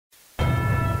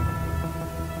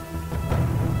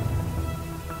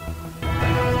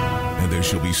there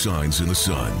shall be signs in the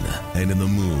sun, and in the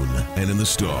moon, and in the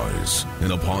stars,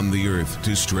 and upon the earth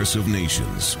distress of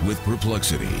nations, with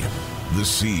perplexity, the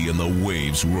sea and the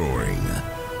waves roaring,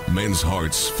 men's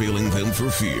hearts failing them for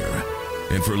fear,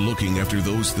 and for looking after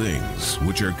those things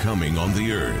which are coming on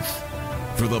the earth.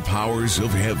 For the powers of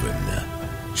heaven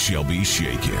shall be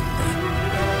shaken.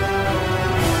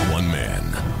 One man,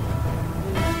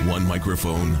 one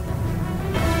microphone,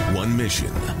 one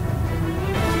mission,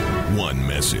 one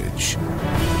message.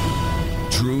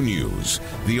 True News,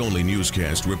 the only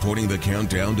newscast reporting the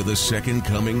countdown to the second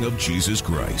coming of Jesus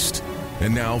Christ.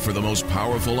 And now for the most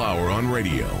powerful hour on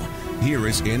radio, here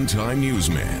is End Time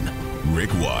Newsman,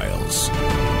 Rick Wiles.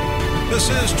 This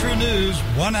is True News,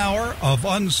 1 hour of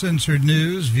uncensored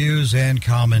news, views, and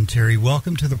commentary.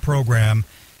 Welcome to the program.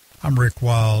 I'm Rick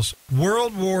Wiles.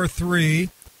 World War III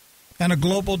and a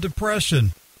global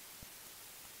depression.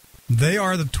 They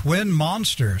are the twin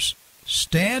monsters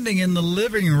standing in the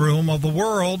living room of the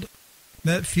world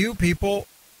that few people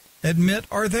admit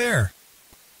are there.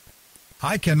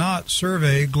 I cannot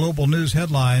survey global news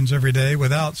headlines every day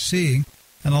without seeing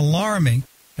an alarming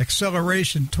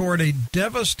acceleration toward a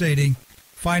devastating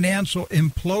financial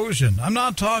implosion. I'm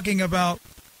not talking about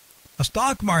a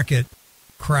stock market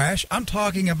crash. I'm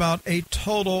talking about a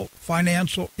total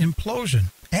financial implosion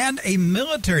and a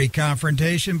military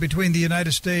confrontation between the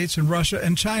United States and Russia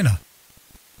and China.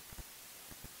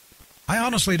 I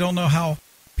honestly don't know how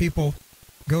people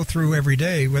go through every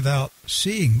day without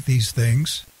seeing these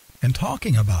things and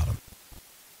talking about them.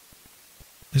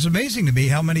 It's amazing to me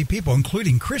how many people,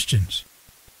 including Christians,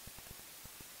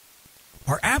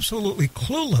 are absolutely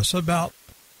clueless about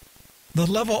the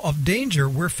level of danger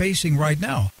we're facing right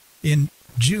now in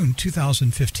June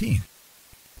 2015.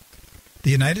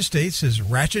 The United States is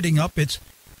ratcheting up its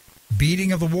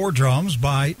beating of the war drums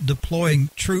by deploying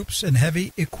troops and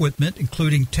heavy equipment,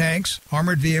 including tanks,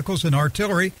 armored vehicles, and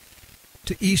artillery,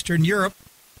 to Eastern Europe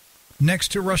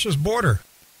next to Russia's border.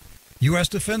 U.S.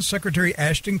 Defense Secretary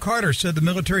Ashton Carter said the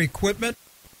military equipment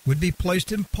would be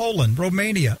placed in Poland,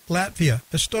 Romania, Latvia,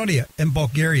 Estonia, and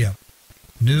Bulgaria.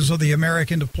 News of the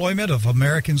American deployment of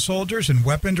American soldiers and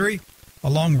weaponry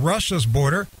along Russia's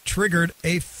border triggered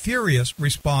a furious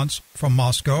response from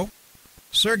Moscow.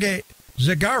 Sergei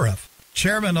Zagarev,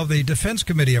 chairman of the Defense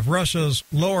Committee of Russia's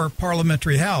lower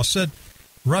parliamentary house, said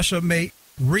Russia may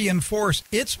reinforce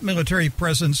its military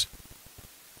presence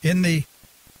in the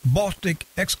Baltic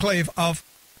exclave of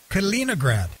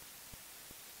Kaliningrad.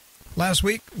 Last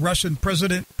week, Russian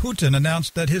President Putin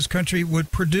announced that his country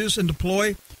would produce and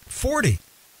deploy 40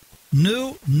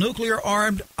 new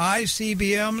nuclear-armed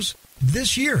ICBMs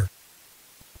this year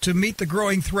to meet the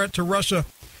growing threat to Russia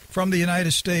from the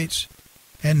United States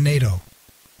and NATO.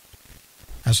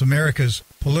 As America's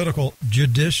political,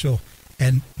 judicial,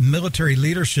 and military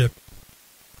leadership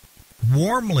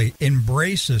warmly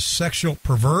embraces sexual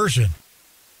perversion,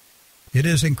 it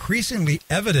is increasingly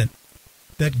evident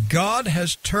that God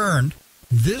has turned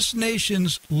this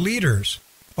nation's leaders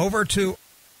over to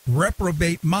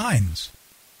reprobate minds.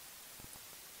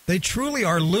 They truly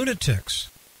are lunatics.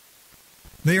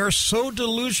 They are so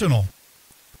delusional.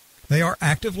 They are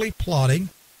actively plotting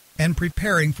and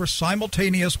preparing for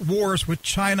simultaneous wars with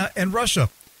China and Russia.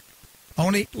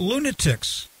 Only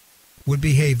lunatics would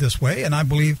behave this way, and I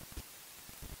believe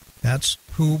that's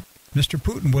who Mr.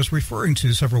 Putin was referring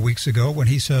to several weeks ago when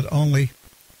he said only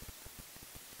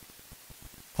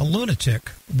a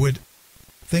lunatic would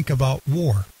think about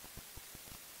war.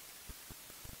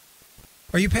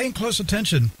 Are you paying close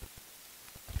attention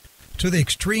to the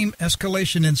extreme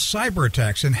escalation in cyber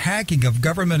attacks and hacking of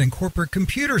government and corporate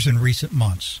computers in recent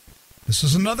months? This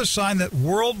is another sign that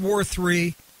World War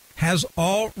III has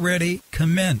already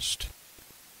commenced.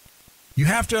 You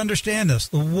have to understand this.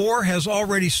 The war has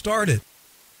already started.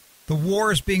 The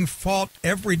war is being fought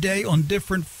every day on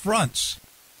different fronts.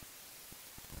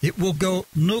 It will go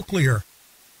nuclear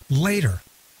later.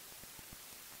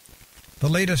 The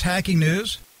latest hacking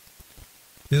news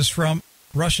is from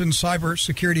Russian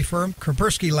cybersecurity firm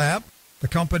Kaspersky Lab. The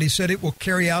company said it will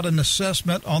carry out an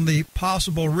assessment on the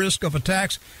possible risk of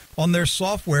attacks on their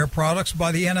software products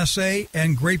by the NSA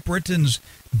and Great Britain's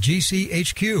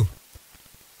GCHQ.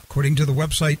 According to the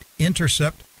website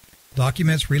Intercept,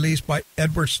 documents released by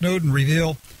Edward Snowden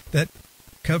reveal that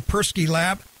Kaspersky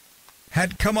Lab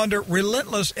had come under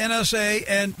relentless NSA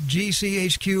and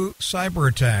GCHQ cyber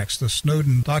attacks. The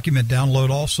Snowden document download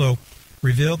also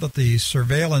revealed that the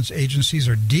surveillance agencies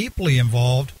are deeply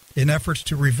involved in efforts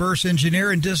to reverse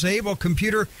engineer and disable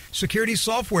computer security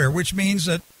software, which means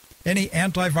that any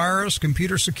antivirus,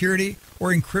 computer security, or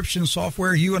encryption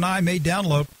software you and I may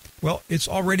download Well, it's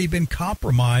already been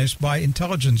compromised by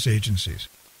intelligence agencies.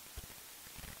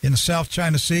 In the South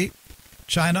China Sea,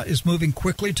 China is moving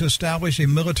quickly to establish a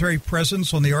military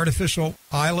presence on the artificial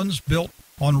islands built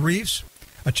on reefs.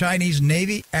 A Chinese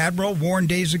Navy admiral warned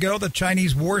days ago that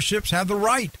Chinese warships have the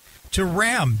right to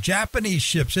ram Japanese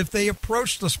ships if they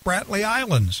approach the Spratly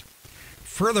Islands.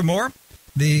 Furthermore,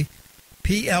 the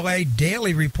PLA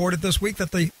Daily reported this week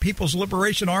that the People's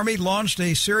Liberation Army launched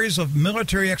a series of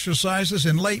military exercises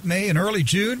in late May and early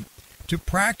June to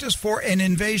practice for an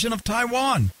invasion of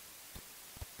Taiwan.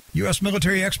 U.S.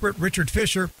 military expert Richard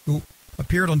Fisher, who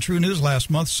appeared on True News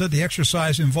last month, said the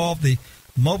exercise involved the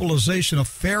mobilization of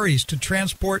ferries to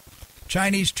transport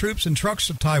Chinese troops and trucks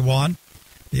to Taiwan.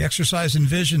 The exercise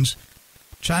envisions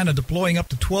China deploying up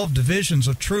to 12 divisions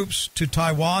of troops to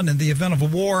Taiwan in the event of a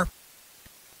war.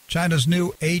 China's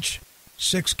new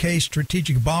H-6K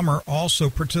strategic bomber also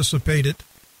participated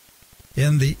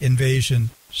in the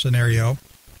invasion scenario.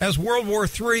 As World War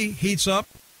III heats up,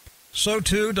 so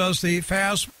too does the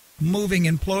fast-moving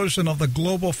implosion of the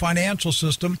global financial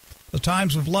system. The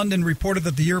Times of London reported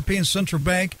that the European Central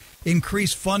Bank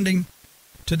increased funding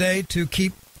today to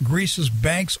keep Greece's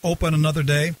banks open another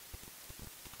day.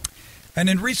 And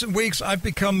in recent weeks, I've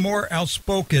become more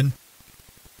outspoken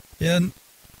in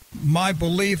my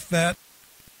belief that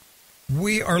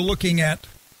we are looking at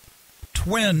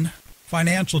twin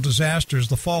financial disasters,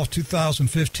 the fall of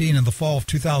 2015 and the fall of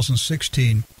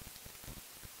 2016.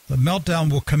 The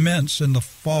meltdown will commence in the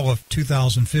fall of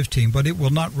 2015, but it will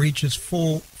not reach its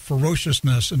full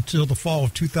ferociousness until the fall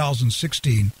of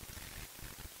 2016.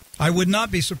 I would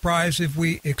not be surprised if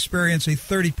we experience a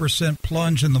 30%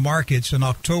 plunge in the markets in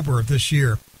October of this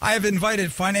year. I have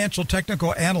invited financial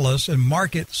technical analyst and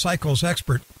market cycles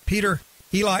expert Peter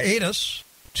Eliades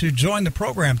to join the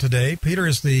program today. Peter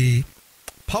is the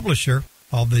publisher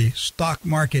of the Stock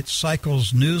Market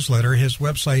Cycles newsletter. His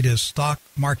website is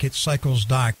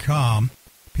stockmarketcycles.com.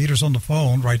 Peter's on the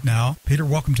phone right now. Peter,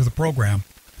 welcome to the program.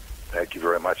 Thank you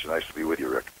very much. Nice to be with you,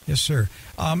 Rick. Yes, sir.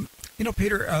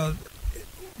 Peter,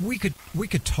 we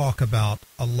could talk about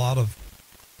a lot of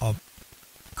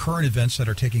current events that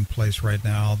are taking place right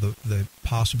now. The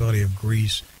possibility of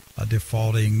Greece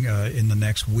defaulting in the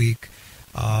next week.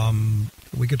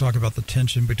 We could talk about the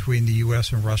tension between the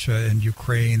U.S. and Russia and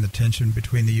Ukraine, the tension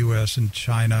between the U.S. and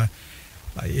China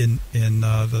in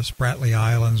the Spratly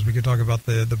Islands. We could talk about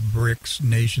the BRICS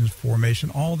nations formation,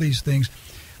 all these things.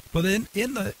 But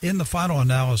in the final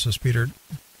analysis, Peter,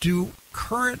 do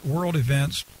current world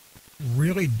events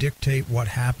really dictate what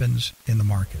happens in the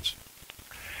markets?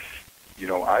 You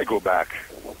know, I go back,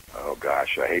 I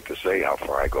hate to say how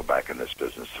far I go back in this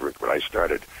business, Rick, but I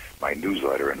started my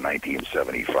newsletter in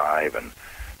 1975 and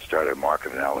started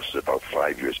market analysis about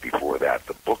 5 years before that.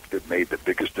 The book that made the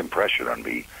biggest impression on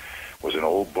me was an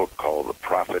old book called The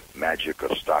Profit Magic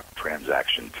of Stock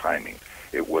Transaction Timing.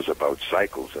 It was about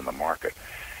cycles in the market,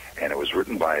 and it was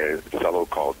written by a fellow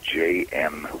called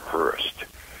J.M. Hurst.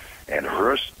 And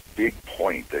Hurst's big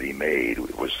point that he made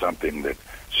was something that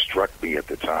struck me at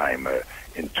the time.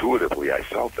 Intuitively, I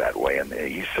felt that way. And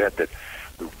he said that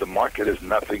the market has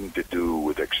nothing to do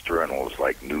with externals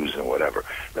like news and whatever.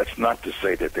 That's not to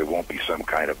say that there won't be some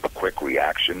kind of quick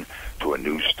reaction to a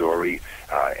news story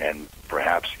and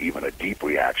perhaps even a deep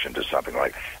reaction to something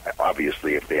like,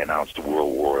 obviously, if they announced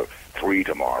World War III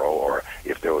tomorrow or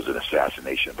if there was an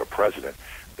assassination of a president,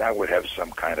 that would have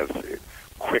some kind of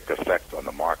quick effect on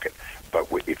the market. But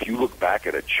if you look back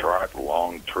at a chart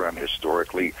long-term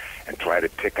historically and try to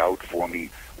pick out for me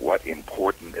what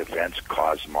important events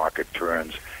caused market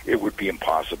turns, it would be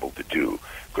impossible to do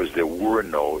because there were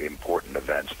no important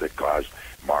events that caused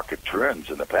market turns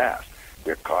in the past.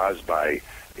 They're caused by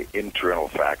internal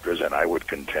factors, and I would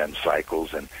contend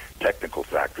cycles and technical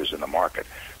factors in the market.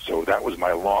 So that was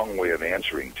my long way of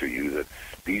answering to you that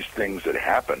these things that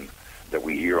happen that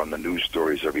we hear on the news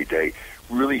stories every day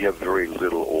really have very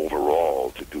little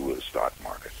overall to do with the stock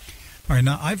market. All right,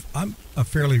 now I'm a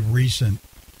fairly recent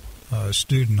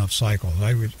student of cycles.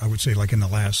 I would say like in the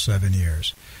last 7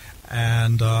 years,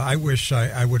 and I wish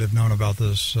I would have known about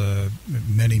this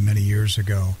many years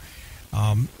ago.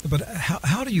 But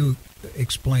how do you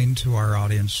explain to our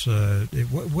audience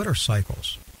what are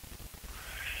cycles?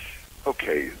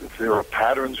 Okay, there are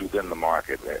patterns within the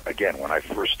market. Again, when I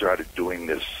first started doing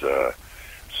this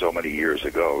so many years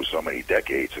ago, so many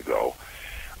decades ago,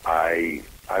 I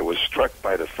was struck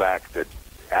by the fact that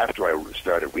after I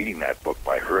started reading that book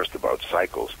by Hurst about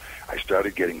cycles, I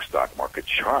started getting stock market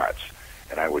charts,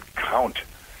 and I would count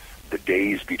the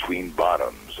days between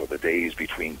bottoms or the days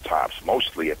between tops.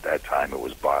 Mostly at that time it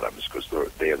was bottoms, because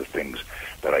they are the things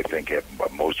that I think have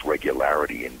most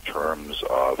regularity in terms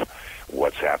of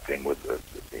what's happening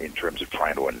in terms of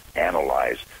trying to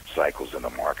analyze cycles in the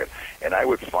market. And I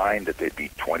would find that there'd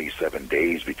be 27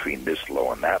 days between this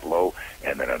low and that low,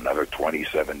 and then another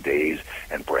 27 days,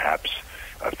 and perhaps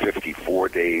 54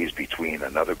 days between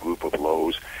another group of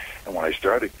lows. And when I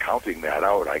started counting that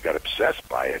out, I got obsessed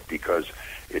by it, because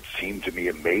it seemed to me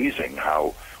amazing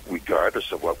how,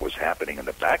 regardless of what was happening in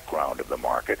the background of the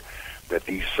market, that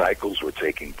these cycles were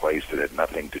taking place that had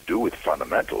nothing to do with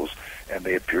fundamentals, and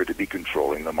they appeared to be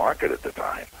controlling the market at the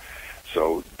time.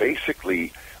 So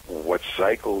basically, what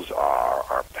cycles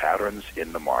are patterns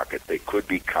in the market. They could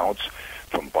be counts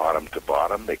from bottom to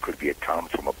bottom. They could be a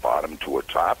count from a bottom to a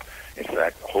top. In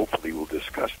fact, hopefully we'll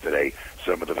discuss today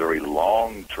some of the very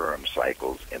long-term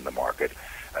cycles in the market,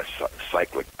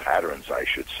 cyclic patterns, I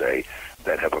should say,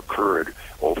 that have occurred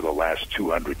over the last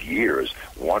 200 years,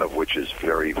 one of which is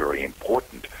very, very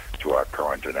important to our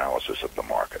current analysis of the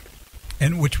market.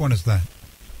 And which one is that?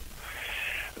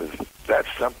 That's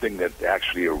something that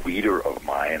actually a reader of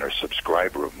mine or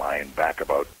subscriber of mine back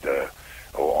about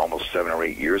almost 7 or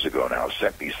 8 years ago now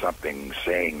sent me something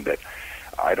saying that,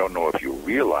 I don't know if you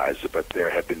realize it, but there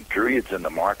have been periods in the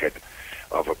market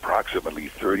of approximately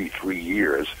 33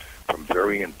 years from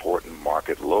very important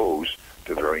market lows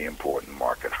to very important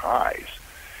market highs.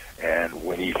 And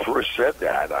when he first said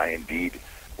that,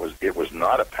 it was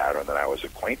not a pattern that I was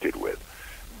acquainted with.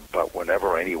 But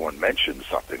whenever anyone mentions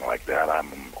something like that,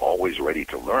 I'm always ready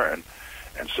to learn.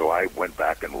 And so I went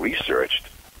back and researched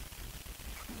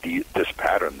this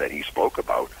pattern that he spoke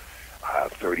about,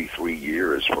 33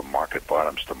 years from market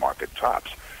bottoms to market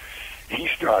tops. He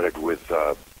started with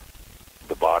the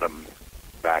bottom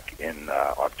back in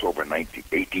October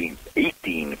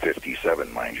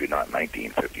 1857, mind you, not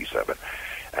 1957.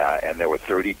 And there were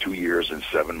 32 years and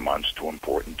 7 months to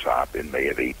important top in May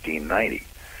of 1890.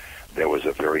 There was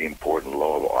a very important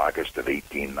low of August of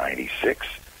 1896.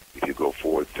 If you go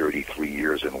forward 33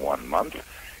 years and 1 month,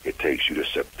 it takes you to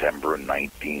September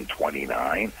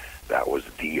 1929. That was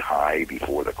the high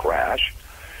before the crash.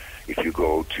 If you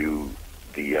go to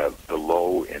the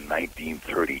low in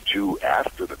 1932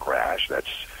 after the crash,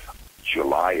 that's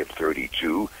July of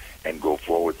 32, and go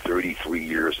forward 33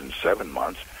 years and 7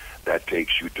 months, that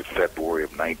takes you to February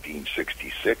of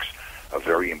 1966, a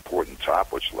very important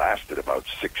top which lasted about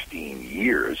 16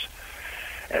 years.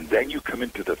 And then you come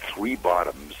into the three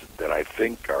bottoms that I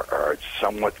think are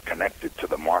somewhat connected to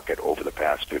the market over the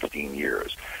past 15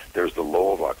 years. There's the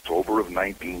low of October of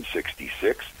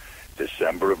 1966,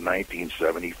 December of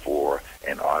 1974,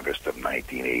 and August of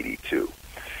 1982.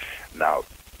 Now,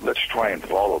 let's try and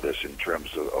follow this in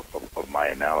terms of my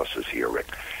analysis here,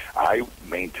 Rick. I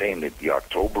maintain that the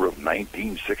October of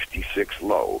 1966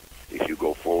 low, if you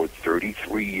go forward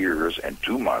 33 years and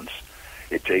 2 months,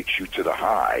 it takes you to the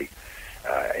high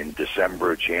in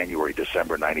December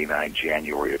 99,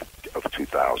 January of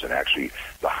 2000. Actually,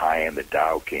 the high in the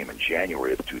Dow came in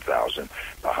January of 2000.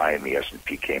 The high in the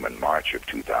S&P came in March of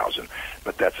 2000.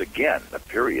 But that's, again, a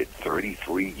period,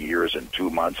 33 years and 2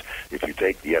 months. If you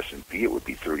take the S&P, it would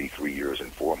be 33 years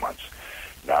and 4 months.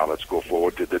 Now let's go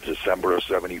forward to the December of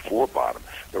 74 bottom.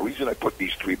 The reason I put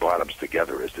these three bottoms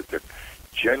together is that they're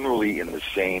generally in the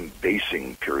same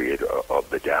basing period of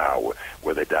the Dow,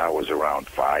 where the Dow was around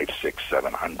 5, 6,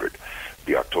 700.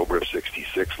 The October of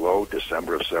 66 low,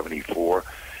 December of 74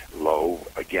 low.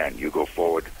 Again, you go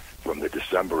forward from the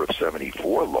December of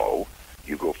 74 low,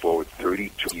 you go forward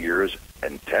 32 years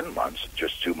and 10 months,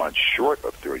 just 2 months short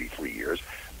of 33 years.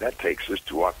 That takes us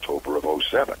to October of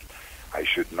 07. I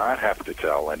should not have to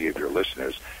tell any of your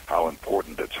listeners how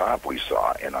important the top we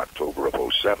saw in October of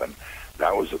 07.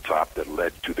 That was a top that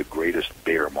led to the greatest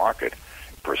bear market,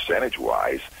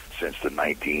 percentage-wise, since the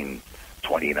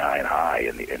 1929 high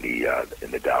in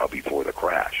the Dow before the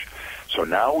crash. So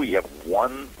now we have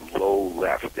one low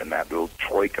left in that little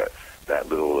troika, that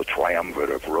little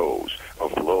triumvirate of lows.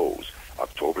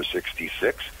 October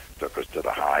 66 took us to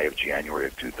the high of January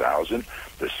of 2000.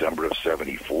 December of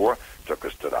 74 took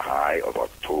us to the high of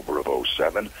October of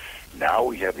 07. Now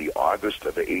we have the August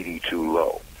of 82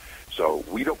 low. So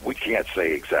we can't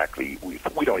say exactly, we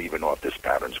don't even know if this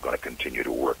pattern is going to continue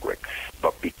to work, Rick.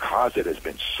 But because it has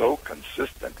been so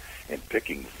consistent in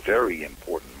picking very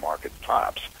important market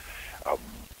tops,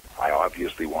 I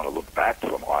obviously want to look back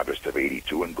from August of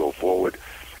 82 and go forward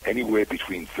anywhere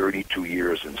between 32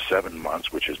 years and 7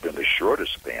 months, which has been the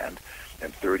shortest span,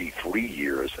 and 33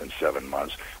 years and 7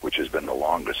 months, which has been the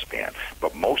longest span.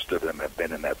 But most of them have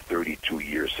been in that 32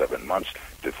 years, 7 months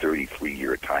to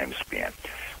 33-year time span.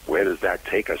 Where does that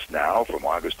take us now from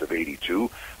August of 82?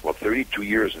 Well, 32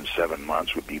 years and 7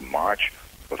 months would be March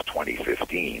of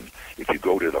 2015. If you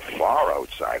go to the far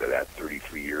outside of that,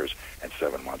 33 years and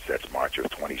 7 months, that's March of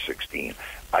 2016.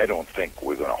 I don't think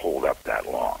we're going to hold up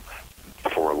that long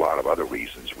for a lot of other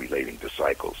reasons relating to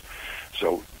cycles.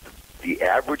 So the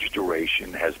average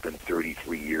duration has been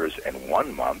 33 years and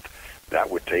 1 month. That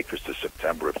would take us to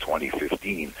September of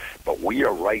 2015. But we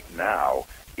are right now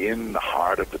in the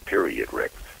heart of the period,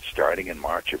 Rick, starting in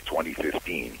March of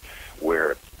 2015,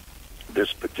 where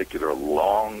this particular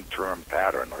long-term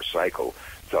pattern or cycle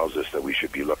tells us that we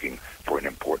should be looking for an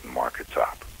important market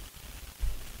top.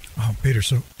 Oh, Peter,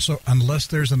 so unless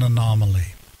there's an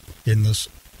anomaly in this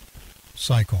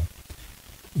cycle,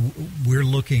 we're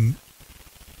looking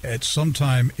at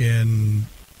sometime in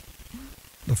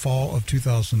the fall of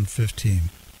 2015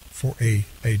 for a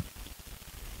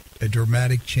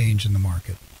dramatic change in the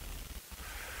market.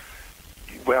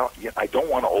 Well, I don't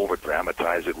want to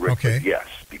over-dramatize it, Rick, okay. But yes,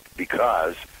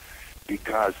 because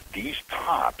these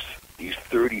tops, these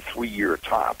 33-year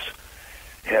tops,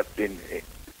 have been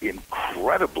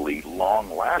incredibly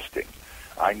long-lasting.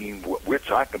 I mean, we're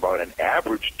talking about an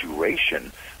average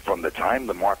duration from the time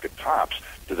the market tops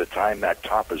to the time that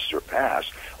top is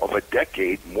surpassed of a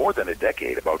decade, more than a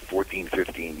decade, about 14,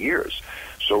 15 years.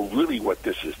 So really what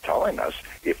this is telling us,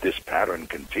 if this pattern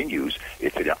continues,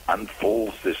 if it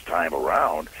unfolds this time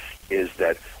around, is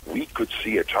that we could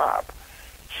see a top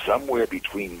somewhere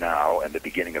between now and the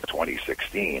beginning of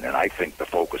 2016. And I think the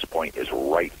focus point is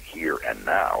right here and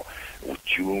now,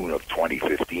 June of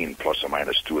 2015, plus or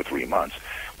minus 2 or 3 months.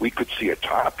 We could see a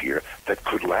top here that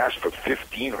could last for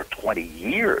 15 or 20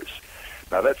 years.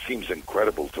 Now, that seems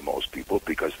incredible to most people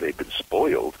because they've been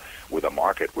spoiled with a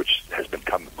market which has been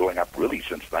going up really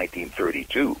since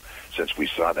 1932, since we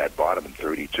saw that bottom in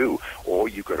 32. Or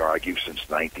you could argue since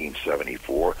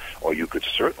 1974, or you could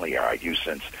certainly argue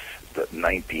since the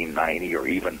 1990 or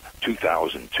even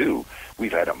 2002.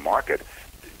 We've had a market.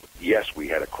 Yes, we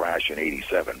had a crash in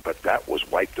 87, but that was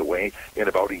wiped away in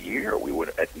about a year. We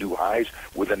were at new highs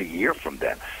within a year from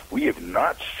then. We have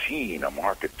not seen a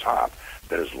market top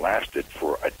that has lasted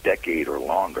for a decade or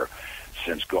longer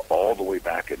since all the way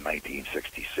back in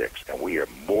 1966, and we are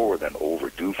more than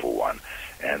overdue for one.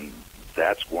 And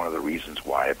that's one of the reasons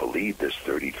why I believe this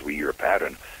 33-year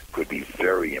pattern could be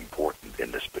very important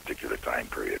in this particular time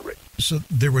period, Rick. So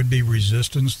there would be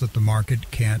resistance that the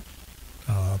market can't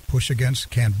push against,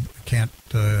 can't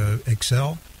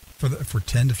excel for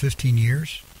 10 to 15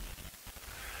 years,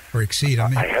 or exceed.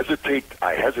 I hesitate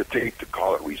to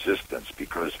call it resistance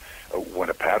because when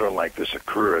a pattern like this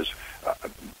occurs,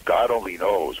 God only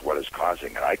knows what is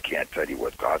causing it. I can't tell you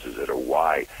what causes it or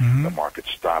why the market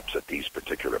stops at these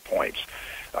particular points.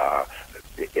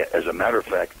 As a matter of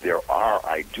fact,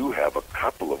 I do have a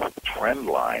couple of trend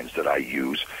lines that I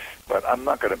use, but I'm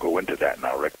not going to go into that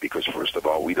now, Rick, because first of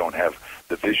all, we don't have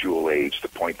the visual aids to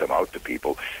point them out to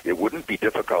people. It wouldn't be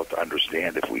difficult to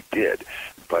understand if we did,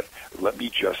 but let me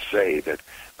just say that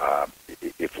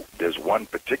if there's one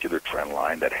particular trend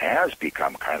line that has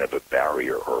become kind of a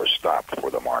barrier or a stop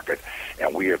for the market,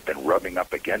 and we have been rubbing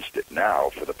up against it now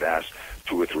for the past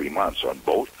 2 or 3 months on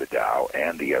both the Dow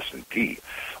and the S&P.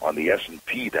 On the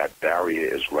S&P, that barrier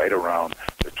is right around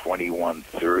the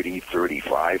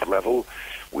 2130-35 level.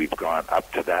 We've gone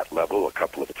up to that level a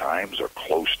couple of times or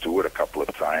close to it a couple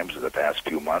of times in the past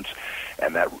few months,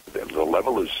 and the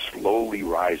level is slowly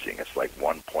rising. It's like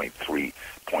 1.3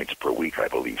 points per week, I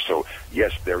believe. So,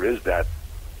 yes, there is that.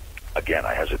 Again,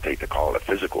 I hesitate to call it a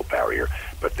physical barrier,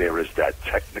 but there is that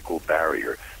technical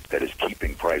barrier that is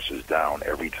keeping prices down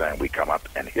every time we come up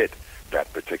and hit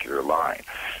that particular line.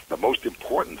 The most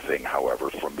important thing, however,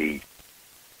 for me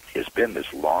has been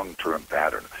this long-term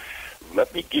pattern.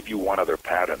 Let me give you one other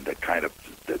pattern that kind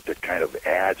of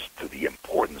adds to the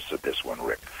importance of this one,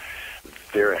 Rick.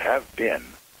 There have been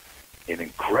an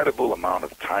incredible amount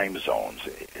of time zones.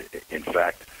 In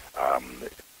fact,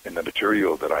 in the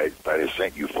material that I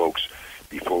sent you folks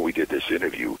before we did this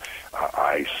interview,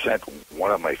 I sent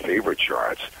one of my favorite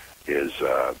charts is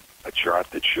a chart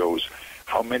that shows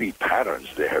how many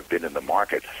patterns there have been in the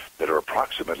market that are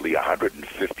approximately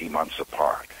 150 months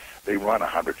apart. They run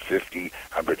 150,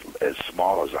 as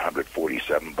small as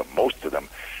 147, but most of them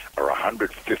are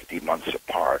 150 months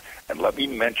apart. And let me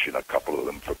mention a couple of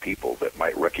them for people that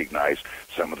might recognize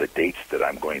some of the dates that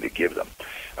I'm going to give them.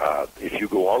 If you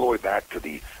go all the way back to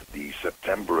the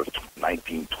September of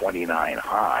 1929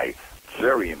 high,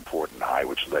 very important high,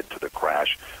 which led to the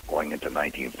crash going into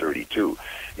 1932.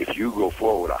 If you go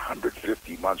forward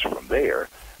 150 months from there,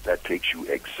 that takes you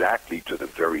exactly to the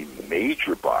very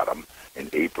major bottom in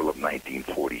April of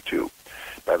 1942.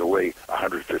 By the way,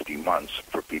 150 months,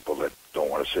 for people that don't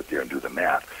want to sit there and do the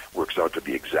math, works out to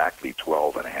be exactly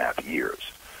 12 and a half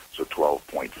years. So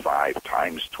 12.5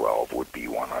 times 12 would be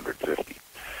 150.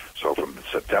 So from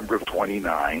September of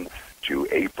 29 to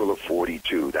April of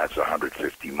 42, that's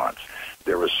 150 months.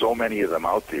 There are so many of them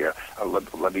out there.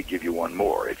 Let me give you one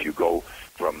more. If you go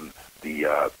from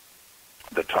the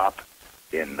top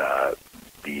in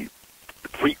the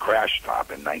pre-crash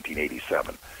top in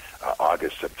 1987,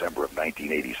 August, September of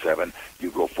 1987, you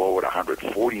go forward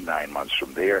 149 months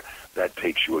from there. That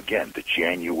takes you again to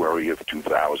January of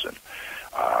 2000,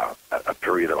 a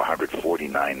period of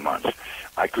 149 months.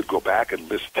 I could go back and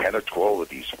list 10 or 12 of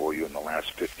these for you in the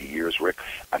last 50 years, Rick.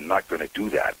 I'm not going to do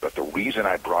that. But the reason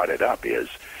I brought it up is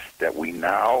that we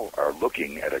now are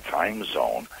looking at a time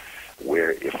zone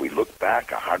where if we look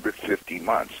back 150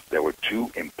 months, there were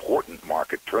two important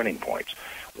market turning points.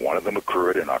 One of them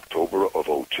occurred in October of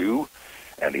 2002,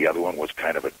 and the other one was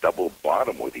kind of a double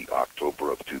bottom with the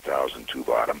October of 2002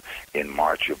 bottom in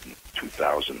March of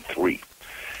 2003.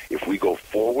 If we go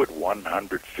forward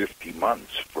 150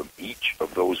 months from each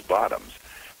of those bottoms,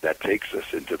 that takes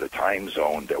us into the time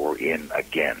zone that we're in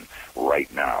again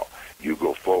right now. You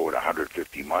go forward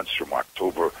 150 months from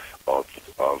October of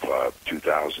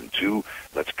 2002.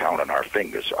 Let's count on our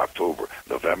fingers. October,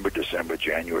 November, December,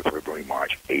 January, February,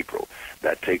 March, April.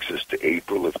 That takes us to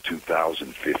April of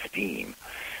 2015.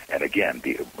 And again,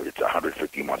 it's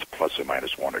 150 months plus or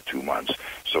minus 1 or 2 months.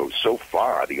 So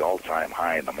far, the all-time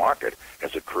high in the market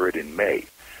has occurred in May.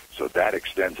 So that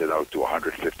extends it out to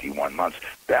 151 months.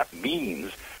 That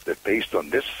means that based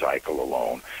on this cycle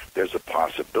alone, there's a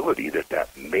possibility that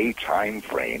that May time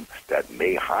frame, that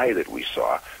May high that we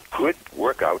saw, could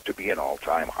work out to be an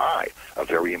all-time high, a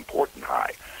very important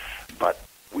high. But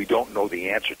we don't know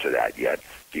the answer to that yet,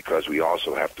 because we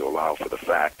also have to allow for the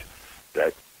fact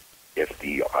that if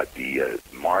the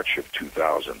March of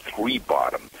 2003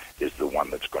 bottom is the one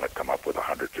that's going to come up with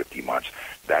 150 months,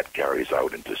 that carries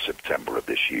out into September of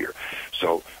this year.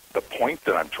 So the point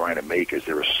that I'm trying to make is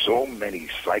there are so many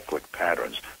cyclic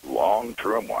patterns,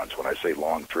 long-term ones. When I say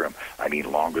long-term, I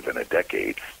mean longer than a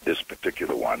decade. This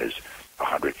particular one is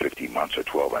 150 months or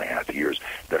 12 and a half years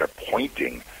that are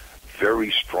pointing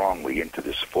very strongly into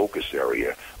this focus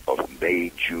area of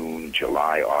May, June,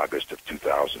 July, August of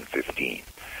 2015.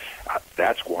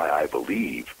 That's why I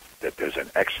believe that there's an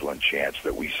excellent chance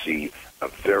that we see a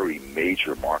very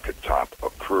major market top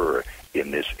occur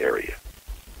in this area.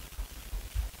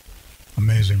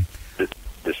 Amazing.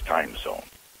 This time zone.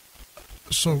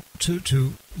 So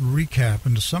to recap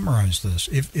and to summarize this,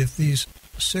 if these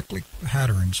cyclic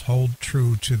patterns hold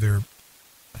true to their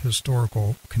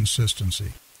historical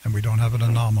consistency, and we don't have an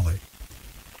anomaly,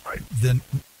 right, then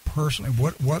personally,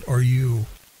 what are you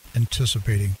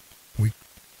anticipating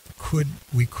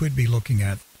we could be looking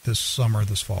at this summer,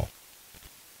 this fall?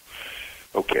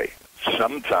 Okay,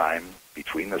 sometime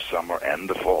between the summer and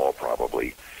the fall,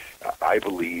 probably, I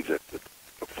believe that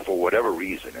for whatever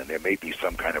reason, and there may be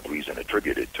some kind of reason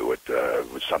attributed to it,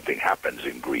 something happens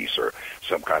in Greece or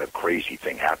some kind of crazy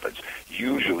thing happens.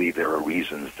 Usually there are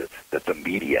reasons that the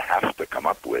media has to come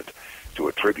up with to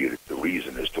attribute the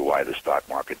reason as to why the stock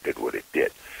market did what it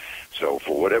did. So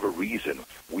for whatever reason,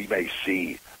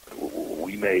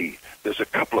 there's a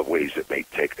couple of ways it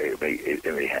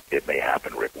may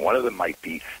happen, Rick. One of them might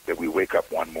be that we wake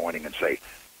up one morning and say,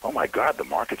 oh my God, the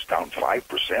market's down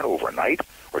 5% overnight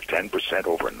or 10%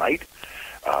 overnight.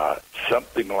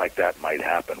 Something like that might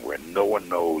happen where no one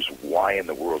knows why in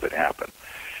the world it happened.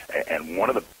 And one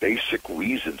of the basic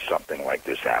reasons something like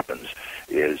this happens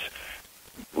is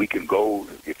we can go,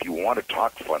 if you want to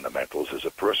talk fundamentals, there's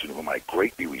a person whom I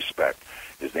greatly respect.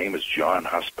 His name is John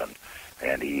Hussman,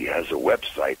 and he has a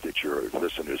website that your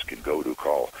listeners can go to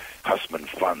called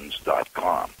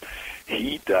HussmanFunds.com.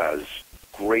 He does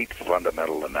great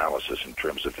fundamental analysis in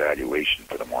terms of valuation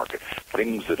for the market,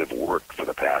 things that have worked for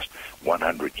the past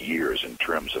 100 years in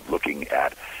terms of looking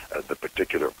at the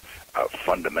particular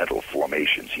fundamental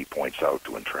formations he points out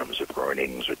to in terms of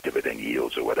earnings or dividend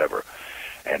yields or whatever.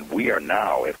 And we are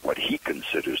now at what he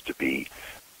considers to be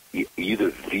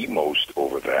either the most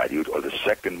overvalued or the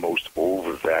second most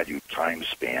overvalued time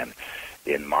span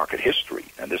in market history.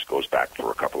 And this goes back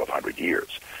for a couple of 100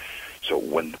 years. So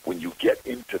when you get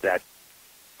into that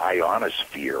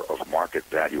ionosphere of market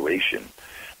valuation,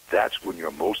 that's when you're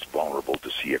most vulnerable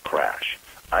to see a crash.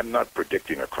 I'm not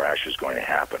predicting a crash is going to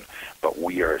happen, but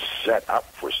we are set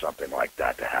up for something like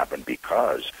that to happen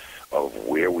because of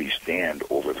where we stand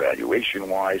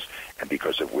overvaluation-wise and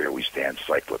because of where we stand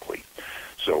cyclically.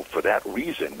 So for that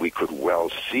reason, we could well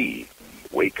see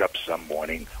wake up some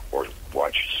morning or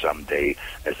watch someday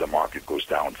as the market goes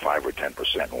down 5 or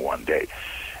 10% in one day.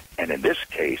 And in this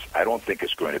case, I don't think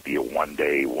it's going to be a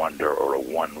one-day wonder or a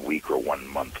 1 week or 1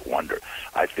 month wonder.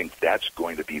 I think that's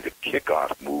going to be the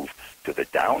kickoff move to the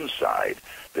downside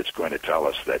that's going to tell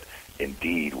us that,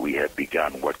 indeed, we have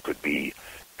begun what could be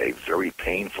a very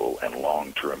painful and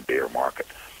long-term bear market.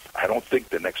 I don't think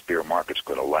the next bear market's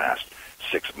going to last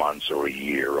 6 months or a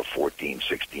year or 14,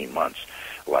 16 months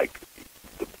like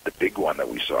the big one that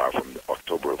we saw from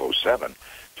October of 07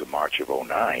 to March of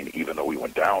 09, even though we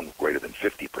went down greater than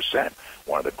 50%,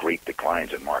 one of the great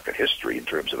declines in market history in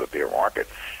terms of a bear market.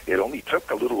 It only took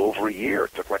a little over a year.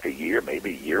 It took like a year,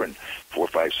 maybe a year and 4,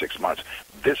 5, 6 months.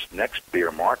 This next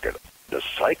bear market, the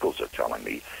cycles are telling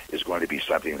me, is going to be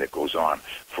something that goes on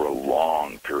for a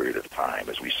long period of time.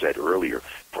 As we said earlier,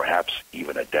 perhaps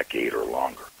even a decade or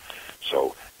longer.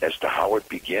 So as to how it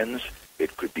begins,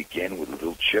 it could begin with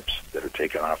little chips that are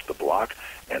taken off the block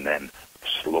and then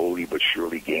slowly but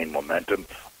surely gain momentum,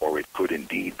 or it could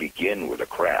indeed begin with a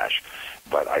crash.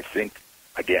 But I think,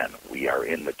 again, we are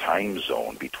in the time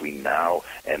zone between now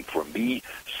and, for me,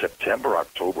 September,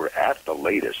 October at the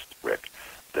latest, Rick,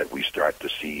 that we start to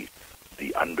see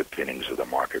the underpinnings of the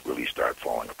market really start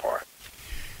falling apart.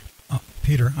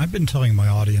 Peter, I've been telling my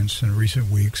audience in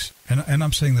recent weeks, and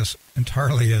I'm saying this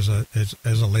entirely as a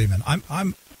layman.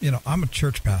 I'm a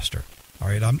church pastor. All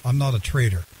right, I'm not a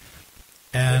trader.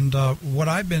 And what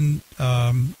I've been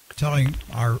telling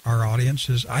our audience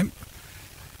is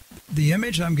the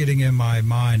image I'm getting in my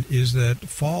mind is that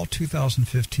fall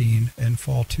 2015 and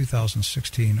fall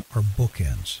 2016 are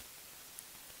bookends.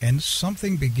 And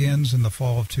something begins in the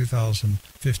fall of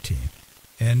 2015,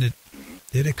 and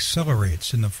it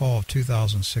accelerates in the fall of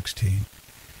 2016.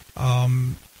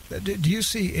 Do you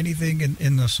see anything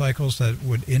in the cycles that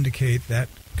would indicate that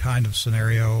kind of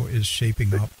scenario is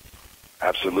shaping up?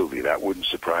 Absolutely. That wouldn't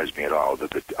surprise me at all.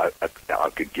 I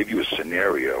could give you a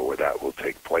scenario where that will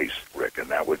take place, Rick, and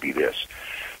that would be this.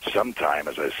 Sometime,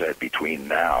 as I said, between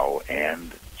now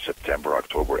and September,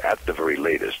 October, at the very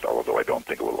latest, although I don't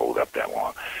think it will hold up that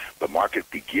long, the market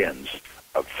begins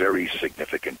a very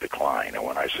significant decline. And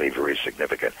when I say very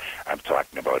significant, I'm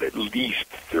talking about at least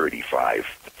 35,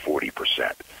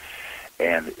 40%.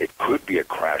 And it could be a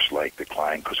crash-like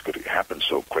decline because it could happen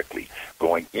so quickly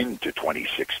going into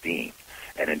 2016.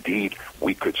 And indeed,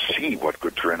 we could see what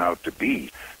could turn out to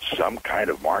be some kind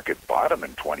of market bottom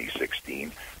in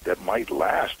 2016 that might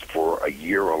last for a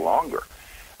year or longer.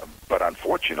 But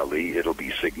unfortunately, it'll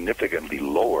be significantly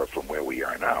lower from where we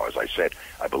are now. As I said,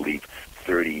 I believe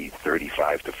 30,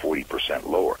 35 to 40%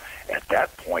 lower. At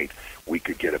that point, we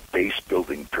could get a base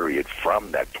building period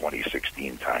from that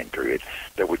 2016 time period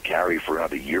that would carry for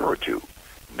another year or two,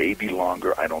 maybe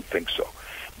longer. I don't think so.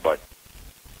 But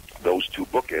those two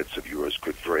bookends of yours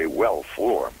could very well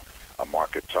form a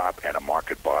market top and a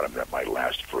market bottom that might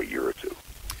last for a year or two.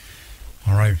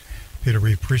 All right, Peter,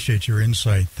 we appreciate your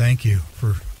insight. Thank you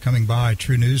for coming by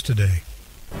True News today.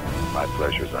 My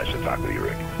pleasure. It's nice to talk with you,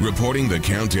 Rick. Reporting the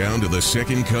countdown to the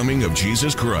second coming of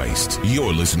Jesus Christ,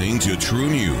 you're listening to True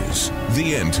News,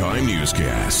 the End Time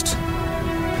Newscast.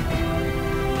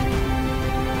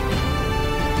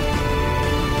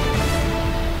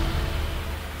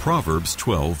 Proverbs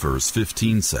 12, verse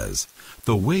 15 says,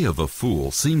 "The way of a fool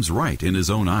seems right in his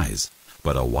own eyes,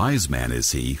 but a wise man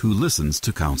is he who listens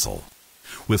to counsel."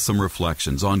 With some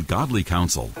reflections on godly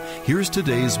counsel, here's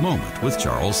today's Moment with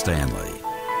Charles Stanley.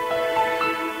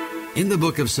 In the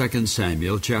book of 2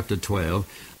 Samuel, chapter 12,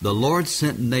 the Lord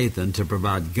sent Nathan to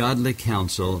provide godly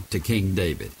counsel to King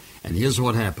David. And here's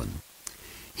what happened.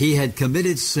 He had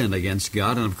committed sin against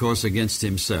God and, of course, against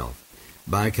himself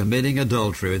by committing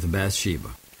adultery with Bathsheba.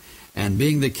 And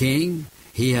being the king,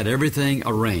 he had everything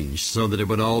arranged so that it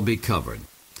would all be covered.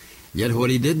 Yet what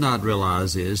he did not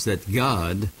realize is that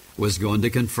God was going to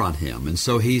confront him. And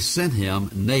so he sent him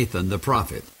Nathan the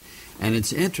prophet. And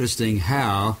it's interesting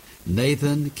how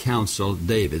Nathan counseled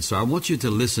David. So I want you to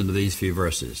listen to these few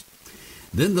verses.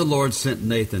 Then the Lord sent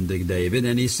Nathan to David,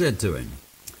 and he said to him,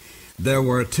 "There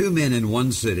were 2 men in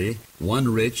one city,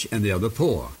 one rich and the other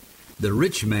poor. The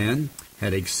rich man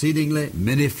had exceedingly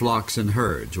many flocks and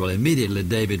herds." Well, immediately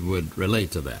David would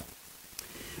relate to that.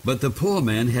 "But the poor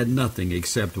man had nothing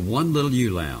except one little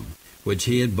ewe lamb, which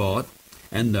he had bought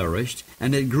and nourished,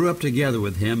 and it grew up together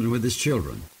with him and with his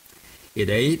children. It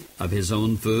ate of his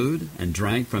own food and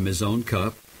drank from his own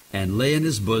cup and lay in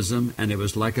his bosom, and it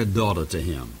was like a daughter to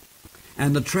him.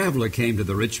 And the traveler came to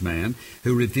the rich man,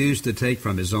 who refused to take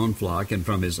from his own flock and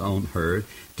from his own herd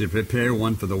to prepare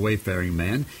one for the wayfaring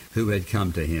man who had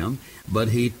come to him. But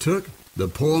he took the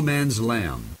poor man's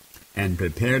lamb, and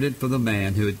prepared it for the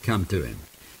man who had come to him.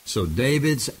 So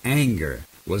David's anger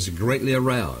was greatly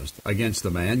aroused against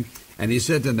the man, and he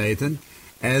said to Nathan,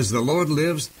 "As the Lord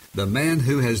lives, the man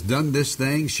who has done this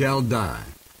thing shall die."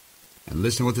 And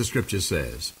listen what the Scripture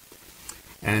says.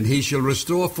 "And he shall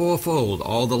restore fourfold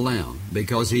all the land,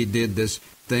 because he did this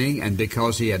thing, and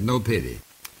because he had no pity."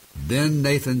 Then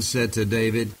Nathan said to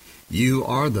David, "You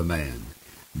are the man.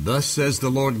 Thus says the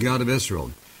Lord God of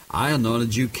Israel, I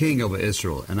anointed you king over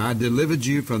Israel, and I delivered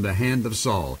you from the hand of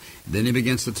Saul." Then he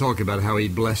begins to talk about how he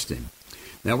blessed him.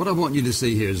 Now what I want you to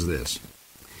see here is this,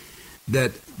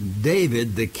 that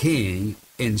David, the king,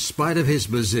 in spite of his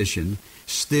position,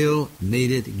 still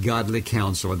needed godly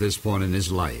counsel at this point in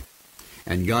his life.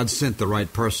 And God sent the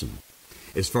right person.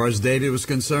 As far as David was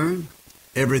concerned,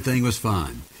 everything was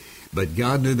fine. But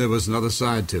God knew there was another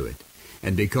side to it.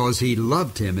 And because he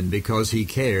loved him and because he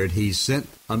cared, he sent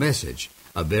a message,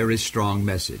 a very strong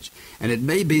message. And it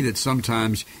may be that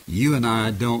sometimes you and I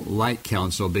don't like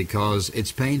counsel because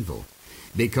it's painful,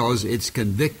 because it's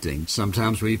convicting.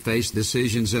 Sometimes we face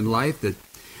decisions in life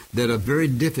that are very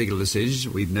difficult decisions.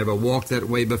 We've never walked that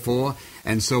way before,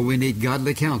 and so we need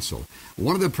godly counsel.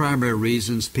 One of the primary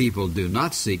reasons people do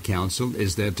not seek counsel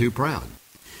is they're too proud.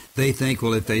 They think,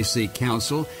 well, if they seek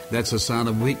counsel, that's a sign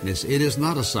of weakness. It is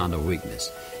not a sign of weakness.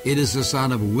 It is a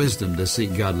sign of wisdom to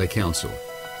seek godly counsel.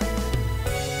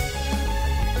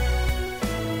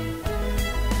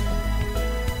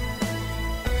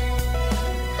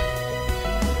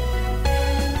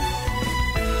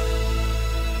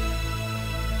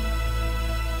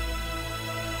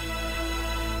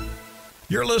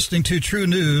 You're listening to True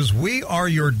News. We are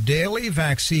your daily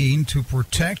vaccine to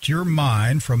protect your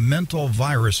mind from mental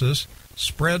viruses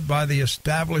spread by the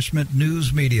establishment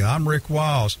news media. I'm Rick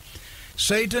Wiles.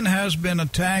 Satan has been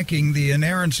attacking the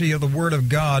inerrancy of the Word of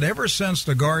God ever since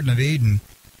the Garden of Eden.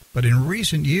 But in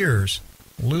recent years,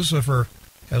 Lucifer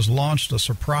has launched a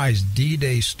surprise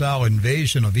D-Day style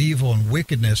invasion of evil and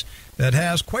wickedness that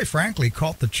has, quite frankly,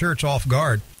 caught the church off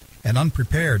guard and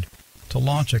unprepared to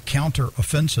launch a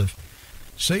counter-offensive.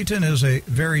 Satan is a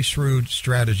very shrewd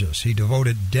strategist. He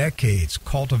devoted decades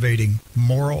cultivating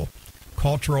moral,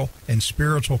 cultural, and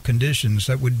spiritual conditions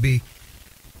that would be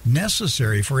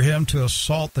necessary for him to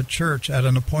assault the church at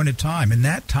an appointed time, and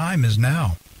that time is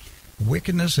now.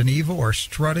 Wickedness and evil are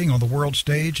strutting on the world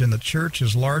stage, and the church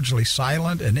is largely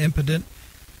silent and impotent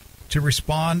to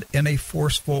respond in a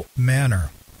forceful manner.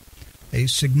 A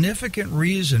significant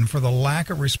reason for the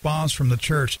lack of response from the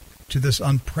church to this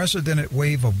unprecedented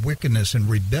wave of wickedness and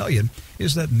rebellion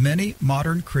is that many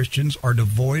modern Christians are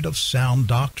devoid of sound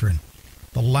doctrine.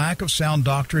 The lack of sound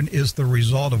doctrine is the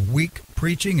result of weak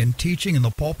preaching and teaching in the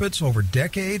pulpits over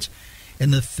decades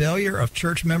and the failure of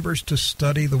church members to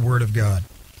study the Word of God.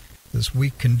 This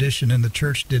weak condition in the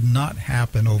church did not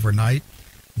happen overnight.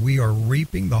 We are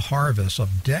reaping the harvest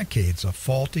of decades of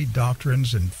faulty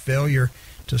doctrines and failure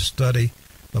to study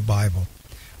the Bible.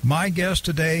 My guest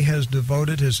today has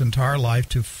devoted his entire life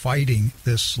to fighting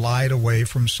this slide away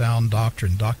from sound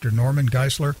doctrine. Dr. Norman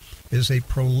Geisler is a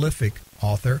prolific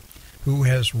author who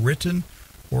has written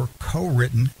or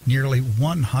co-written nearly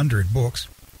 100 books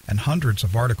and hundreds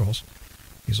of articles.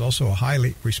 He's also a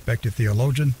highly respected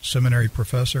theologian, seminary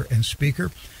professor, and speaker.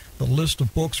 The list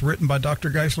of books written by Dr.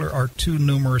 Geisler are too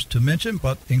numerous to mention,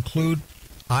 but include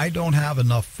I Don't Have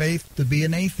Enough Faith to Be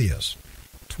an Atheist,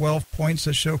 12 Points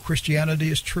That Show Christianity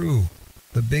is True,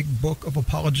 The Big Book of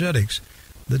Apologetics,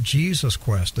 The Jesus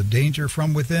Quest, A Danger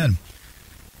from Within.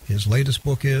 His latest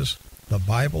book is The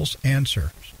Bible's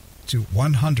Answer to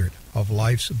 100 of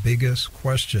Life's Biggest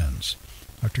Questions.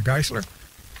 Dr. Geisler,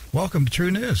 welcome to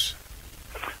True News.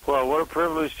 Well, what a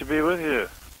privilege to be with you.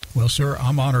 Well, sir,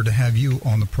 I'm honored to have you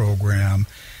on the program.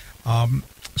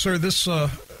 Sir, this,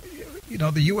 the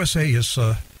USA is...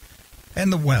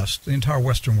 and the West, the entire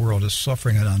Western world, is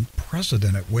suffering an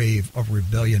unprecedented wave of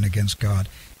rebellion against God.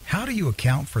 How do you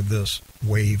account for this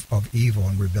wave of evil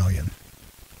and rebellion?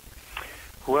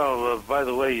 Well, by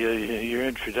the way, your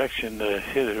introduction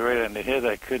hit it right on the head.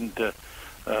 I couldn't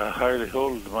hardly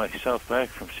hold myself back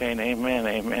from saying amen,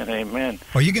 amen, amen.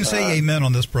 Well, you can say amen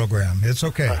on this program. It's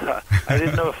okay. I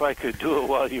didn't know if I could do it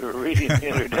while you were reading the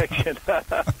introduction.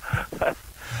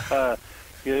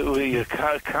 We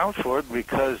account for it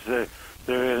because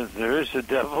there is a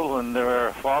devil and there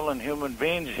are fallen human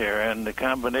beings here, and the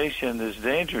combination is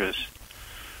dangerous.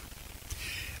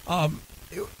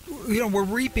 We're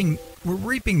reaping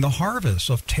the harvest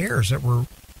of tares that were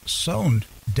sown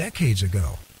decades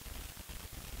ago.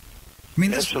 I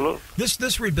mean,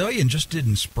 this rebellion just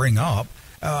didn't spring up.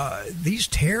 These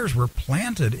tares were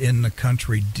planted in the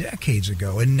country decades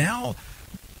ago, and now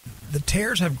the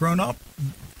tares have grown up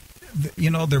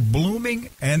they're blooming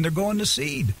and they're going to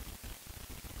seed.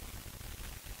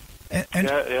 And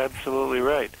yeah, absolutely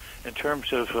right. In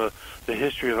terms of the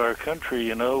history of our country,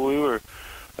 we were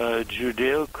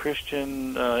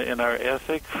Judeo-Christian in our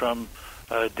ethic from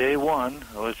day one,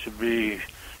 which would be,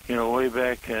 way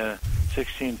back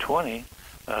 1620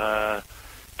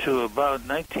 to about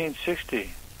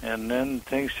 1960. And then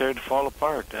things started to fall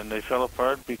apart, and they fell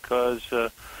apart because we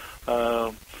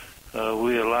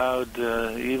allowed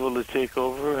evil to take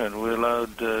over, and we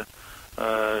allowed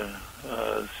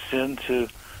sin to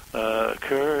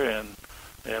occur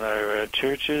in our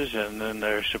churches and in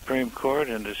our Supreme Court.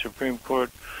 And the Supreme Court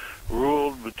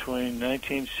ruled between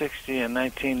 1960 and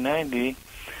 1990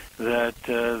 that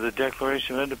the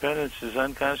Declaration of Independence is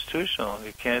unconstitutional.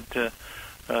 You can't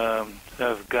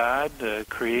have God,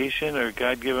 creation, or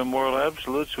God-given moral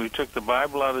absolutes. We took the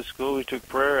Bible out of school. We took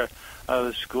prayer out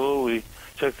of school. We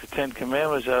took the Ten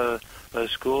Commandments out of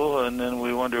school, and then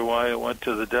we wonder why it went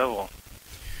to the devil.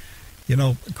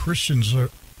 Christians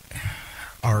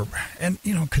are and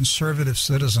conservative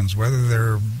citizens, whether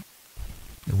they're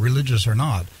religious or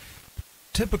not,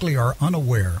 typically are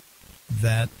unaware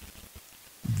that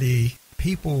the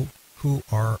people who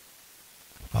are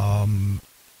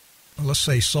let's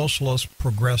say socialists,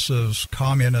 progressives,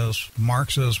 communists,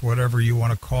 Marxists, whatever you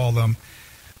want to call them,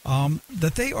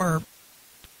 that they are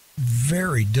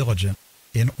very diligent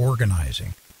in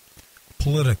organizing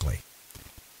politically.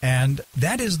 And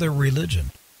that is their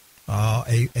religion,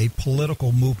 a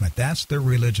political movement. That's their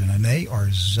religion, and they are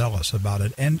zealous about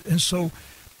it. And so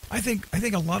I think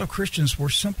a lot of Christians were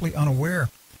simply unaware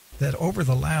that over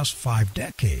the last 5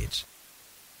 decades,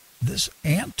 this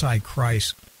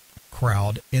Antichrist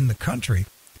crowd in the country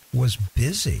was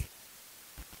busy.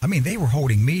 I mean, they were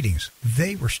holding meetings.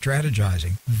 They were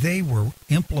strategizing. They were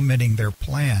implementing their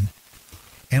plan.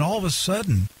 And all of a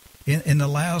sudden, in the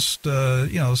last,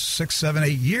 6, 7,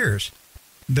 8 years,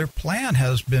 their plan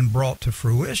has been brought to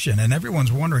fruition. And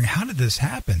everyone's wondering, how did this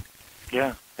happen?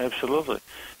 Yeah, absolutely.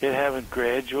 It happened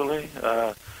gradually.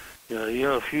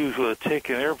 If you take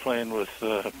an airplane with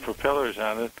propellers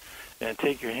on it and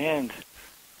take your hand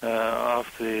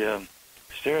off the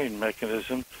steering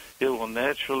mechanism, it will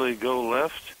naturally go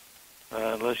left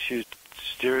unless you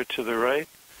steer it to the right.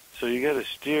 So you got to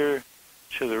steer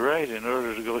to the right in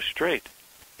order to go straight.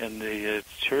 And the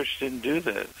church didn't do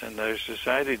that, and our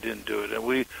society didn't do it, and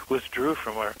we withdrew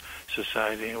from our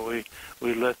society, and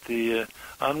we let the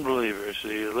unbelievers,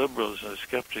 the liberals and the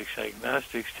skeptics,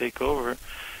 agnostics take over,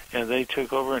 and they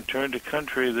took over and turned a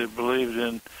country that believed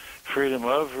in freedom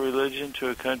of religion to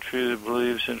a country that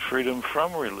believes in freedom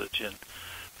from religion.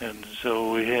 And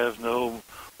so we have no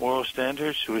moral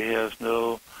standards, we have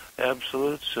no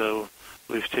absolutes, so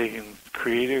we've taken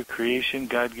creator, creation,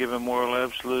 God-given moral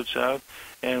absolutes out.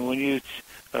 And when you,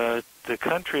 the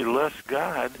country less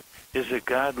God is a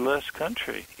godless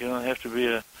country. You don't have to be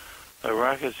a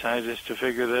rocket scientist to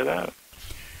figure that out.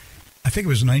 I think it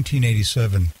was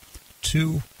 1987,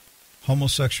 2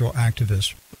 homosexual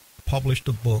activists published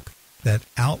a book that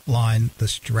outlined the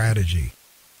strategy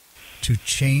to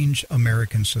change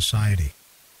American society.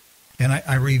 And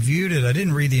I reviewed it. I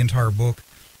didn't read the entire book,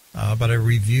 but I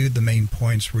reviewed the main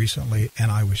points recently, and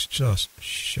I was just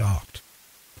shocked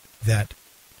that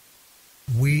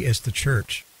we as the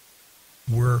church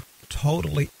were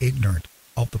totally ignorant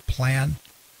of the plan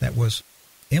that was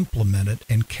implemented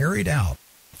and carried out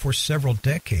for several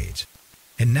decades.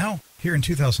 And now, here in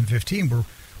 2015, we're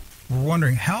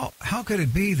wondering how could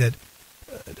it be that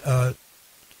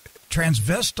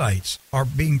transvestites are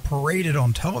being paraded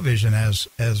on television as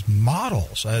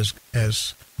models,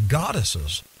 as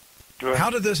goddesses. Right. How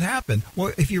did this happen?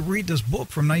 Well, if you read this book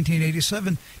from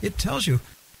 1987, it tells you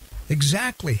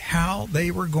exactly how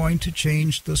they were going to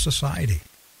change the society.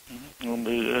 Well,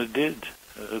 they did.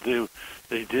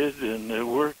 They did, and it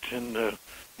worked. And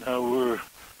now we're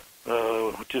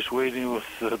just waiting with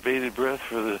bated breath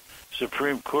for the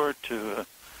Supreme Court to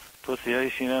put the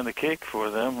icing on the cake for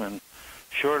them. And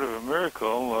short of a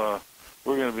miracle,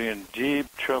 we're going to be in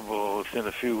deep trouble within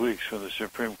a few weeks when the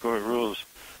Supreme Court rules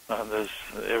on this.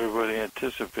 Everybody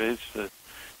anticipates that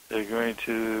they're going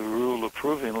to rule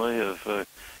approvingly of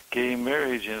gay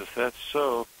marriage, and if that's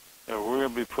so, we're going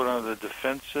to be put on the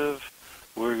defensive.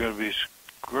 We're going to be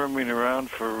squirming around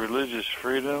for religious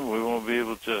freedom. We won't be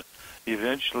able to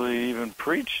eventually even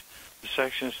preach the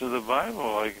sections of the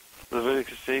Bible like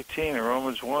Leviticus 18 and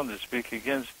Romans 1 that speak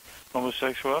against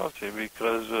homosexuality,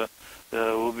 because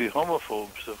we'll be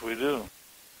homophobes if we do.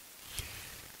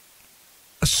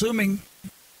 Assuming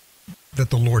that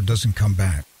the Lord doesn't come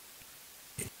back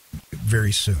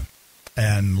very soon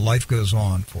and life goes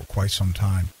on for quite some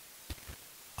time,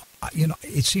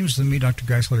 it seems to me, Dr.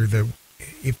 Geisler, that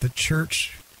if the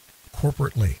church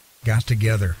corporately got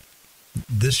together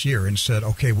this year and said,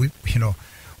 okay, we've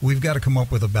got to come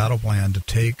up with a battle plan to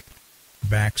take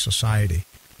back society,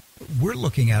 we're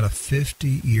looking at a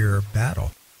 50-year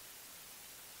battle.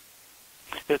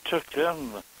 It took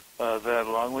them that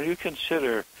long. When you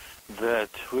consider that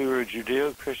we were a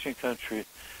Judeo-Christian country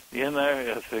in our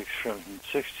ethics from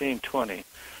 1620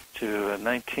 to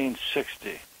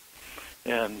 1960,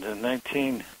 and in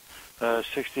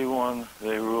 1961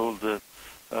 they ruled that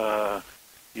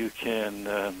you can,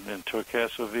 in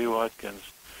Torcaso v.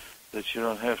 Watkins, that you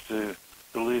don't have to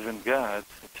believe in God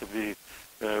to be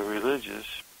religious.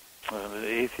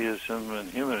 Atheism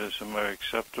and humanism are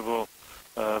acceptable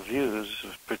views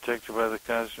protected by the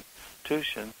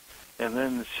Constitution. And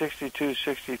then in 62,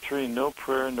 63, no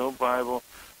prayer, no Bible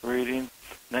reading.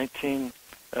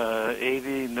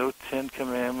 1980, no Ten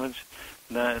Commandments.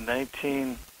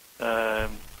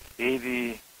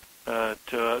 1980 to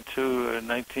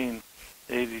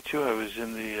 1982, I was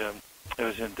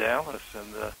in Dallas,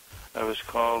 and I was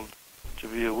called to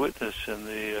be a witness in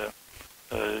the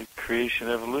creation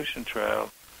evolution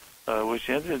trial, which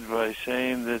ended by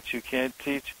saying that you can't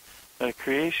teach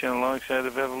creation alongside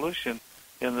of evolution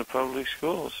in the public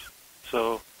schools.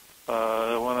 So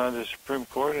I went on to the Supreme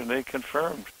Court, and they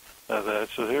confirmed that.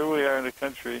 So here we are in a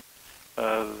country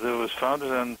that was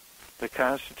founded on the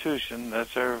Constitution.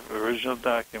 That's our original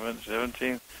document,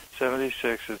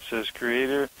 1776. It says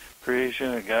Creator,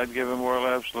 creation, and God-given moral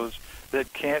absolutes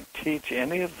that can't teach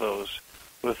any of those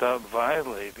without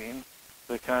violating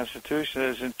the Constitution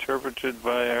as interpreted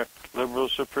by our liberal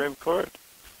Supreme Court.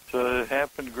 So it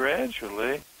happened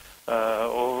gradually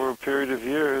over a period of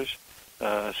years,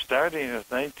 starting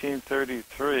with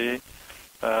 1933,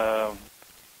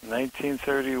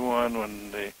 1931,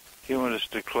 when the humanists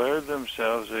declared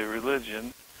themselves a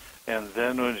religion, and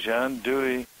then when John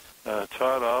Dewey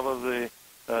taught all of the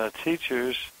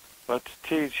teachers what to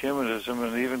teach humanism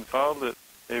and even called it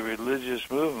a religious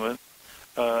movement,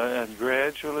 and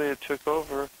gradually it took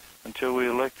over until we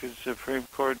elected Supreme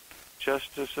Court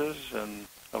justices, and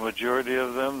a majority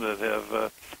of them that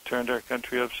have turned our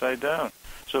country upside down.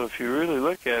 So if you really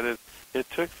look at it, it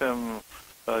took them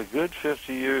a good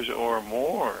 50 years or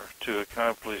more to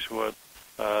accomplish what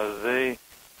they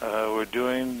were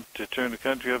doing to turn the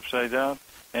country upside down,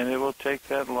 and it will take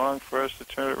that long for us to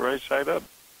turn it right side up.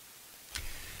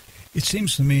 It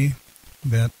seems to me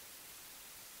that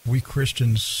we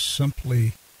Christians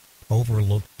simply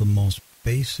overlook the most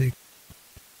basic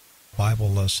Bible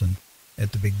lesson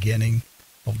at the beginning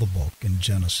of the book in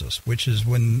Genesis, which is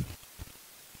when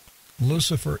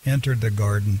Lucifer entered the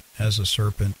garden as a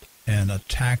serpent and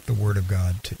attacked the Word of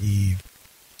God to Eve,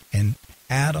 and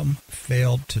Adam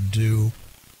failed to do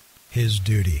his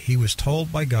duty. He was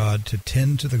told by God to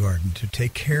tend to the garden, to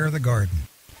take care of the garden.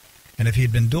 And if he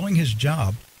had been doing his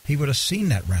job, he would have seen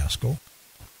that rascal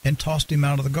and tossed him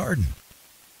out of the garden.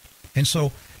 And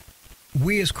so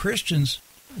we as Christians,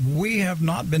 we have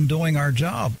not been doing our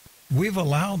job. We've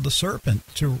allowed the serpent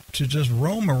to just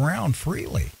roam around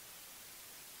freely.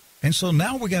 And so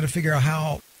now we got to figure out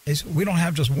how we don't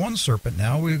have just one serpent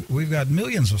now. We've got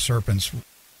millions of serpents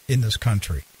in this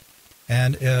country.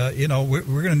 And, we're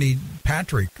going to need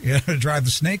Patrick to drive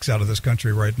the snakes out of this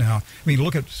country right now. I mean,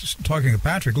 talking of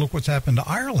Patrick, look what's happened to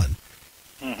Ireland.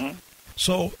 Mm-hmm.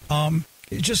 So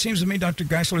it just seems to me, Dr.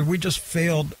 Geisler, we just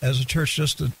failed as a church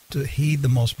just to heed the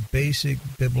most basic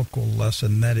biblical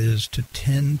lesson, that is to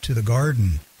tend to the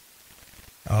garden.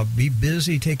 Be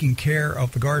busy taking care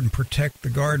of the garden, protect the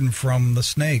garden from the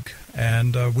snake.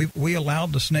 And we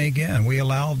allowed the snake in. We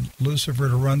allowed Lucifer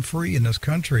to run free in this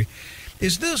country.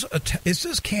 Is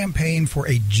this campaign for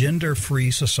a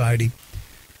gender-free society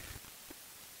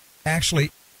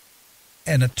actually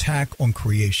an attack on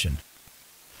creation?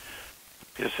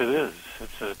 Yes, it is.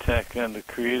 It's an attack on the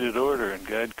created order, and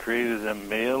God created them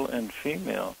male and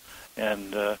female.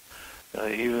 And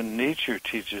even nature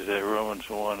teaches that, Romans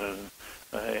 1,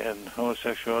 and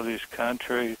homosexuality is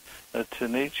contrary to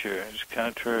nature. It's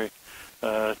contrary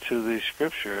to the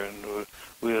Scripture, and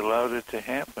we allowed it to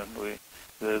happen.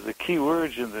 The key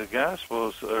words in the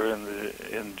Gospels, or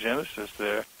in Genesis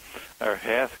there, are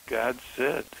hath God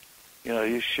said.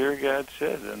 You sure God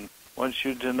said, and once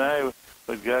you deny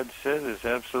what God said is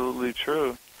absolutely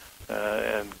true,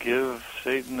 and give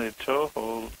Satan a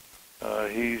toehold,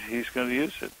 he's going to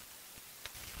use it.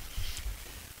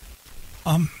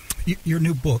 Your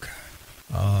new book,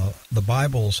 The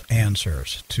Bible's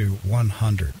Answers to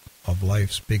 100 of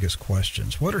Life's Biggest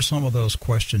Questions. What are some of those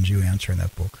questions you answer in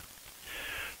that book?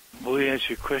 we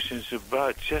answer questions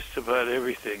about just about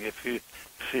everything.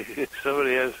 If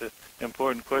somebody has an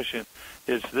important question,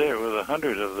 it's there with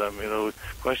 100 of them.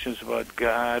 Questions about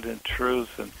God and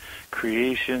truth and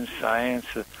creation, science,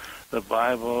 the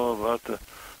Bible, about the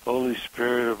Holy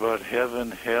Spirit, about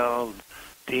heaven, hell,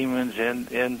 demons,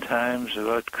 end times,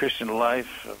 about Christian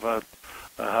life, about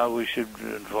how we should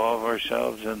involve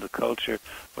ourselves in the culture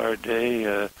of our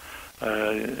day,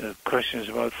 questions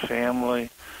about family,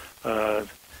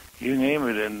 you name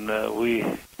it. And we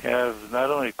have not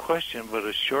only a question, but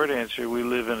a short answer. We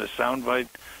live in a soundbite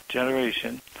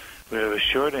generation. We have a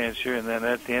short answer, and then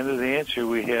at the end of the answer,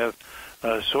 we have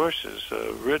sources,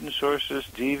 written sources,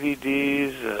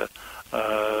 DVDs,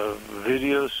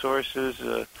 video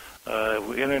sources,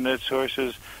 internet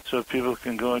sources, so people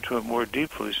can go into it more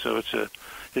deeply. So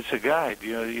it's a guide.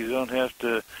 You don't have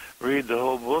to read the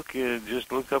whole book. You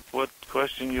just look up what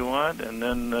question you want, and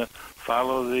then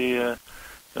follow the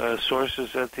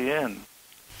sources at the end.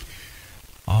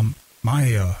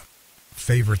 My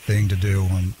favorite thing to do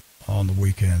on the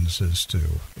weekends is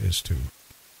to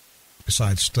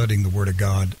besides studying the Word of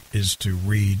God, is to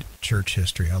read church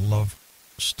history. I love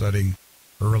studying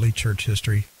early church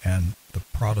history and the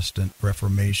Protestant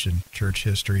Reformation church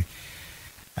history.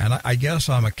 And I guess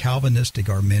I'm a Calvinistic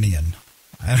Arminian.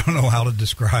 I don't know how to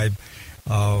describe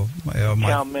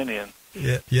Calvinian.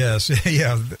 Yes,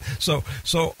 yeah. So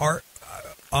are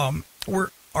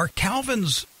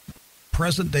Calvin's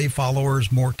present-day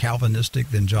followers more Calvinistic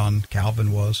than John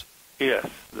Calvin was? Yes,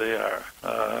 they are.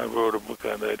 I wrote a book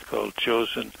on that called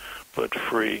Chosen but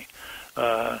Free.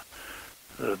 The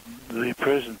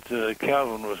present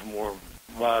Calvin was more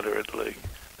moderately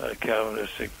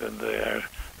Calvinistic than they are.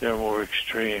 They're more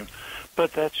extreme.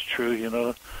 But that's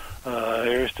true,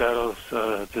 Aristotle's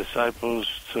disciples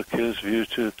took his view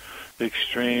to the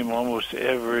extreme. Almost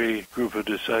every group of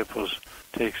disciples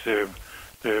takes their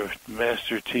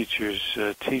master teacher's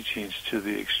teachings to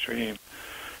the extreme.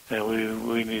 And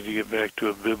we need to get back to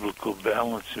a biblical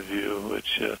balanced view,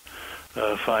 which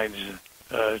finds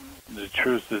the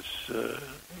truth that's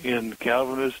in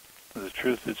Calvinism, the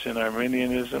truth that's in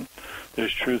Arminianism.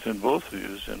 There's truth in both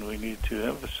views, and we need to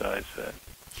emphasize that.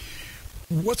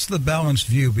 What's the balanced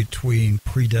view between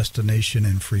predestination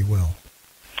and free will?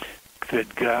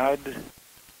 That God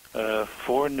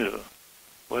foreknew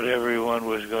what everyone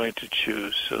was going to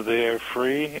choose, so they are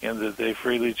free in that they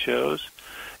freely chose.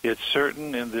 It's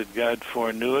certain in that God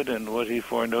foreknew it, and what he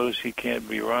foreknows he can't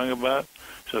be wrong about.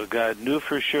 So God knew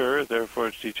for sure, therefore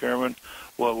it's determined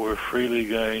what we're freely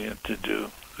going to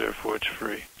do. Therefore it's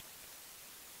free.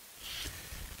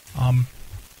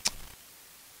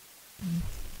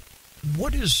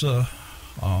 What is,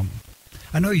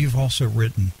 I know you've also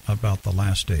written about the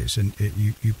last days, and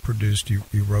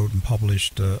you wrote and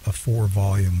published a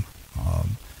 4-volume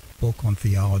book on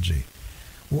theology.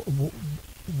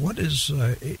 What is,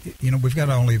 we've got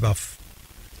only about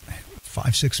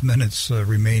 5-6 minutes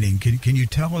remaining. Can you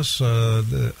tell us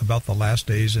about the last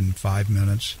days in 5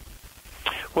 minutes?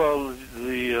 Well,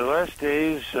 the last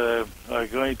days are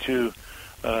going to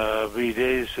be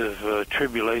days of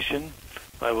tribulation.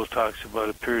 The Bible talks about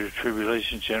a period of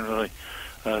tribulation generally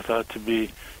thought to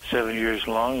be 7 years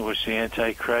long, in which the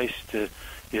Antichrist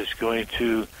is going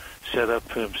to set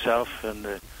up himself in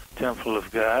the temple of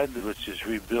God, which is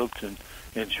rebuilt in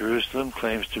Jerusalem,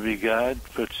 claims to be God,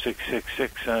 puts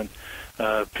 666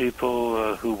 on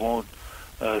people who won't,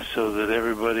 so that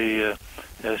everybody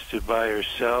has to buy or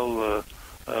sell,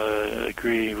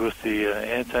 agree with the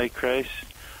Antichrist.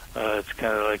 It's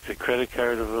kind of like the credit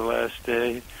card of the last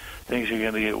day. Things are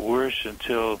going to get worse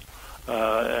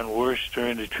and worse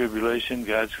during the tribulation.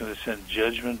 God's going to send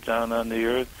judgment down on the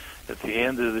earth. At the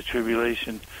end of the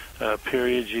tribulation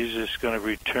period, Jesus is going to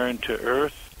return to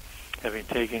earth, having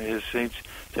taken his saints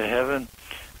to heaven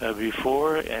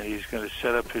before, and he's going to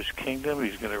set up his kingdom.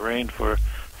 He's going to reign for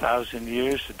 1,000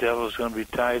 years. The devil's going to be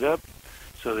tied up,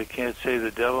 so they can't say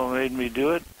the devil made me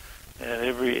do it. And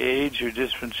every age or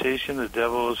dispensation, the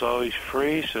devil is always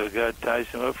free, so God ties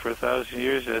him up for 1,000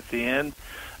 years. At the end,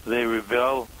 they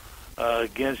rebel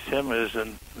against him as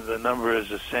in the number as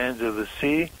the sands of the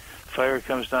sea. Fire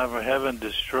comes down from heaven,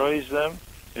 destroys them.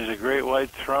 There's a great white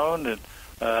throne, and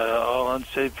all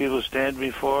unsaved people stand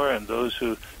before, and those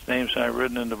whose names aren't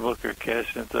written in the book are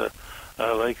cast into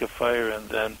a lake of fire. And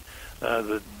then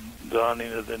the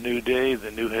dawning of the new day,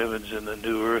 the new heavens and the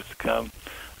new earth come,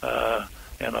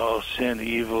 and all sin,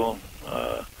 evil,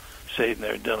 Satan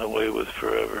are done away with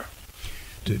forever.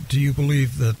 Do you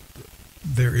believe that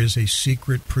there is a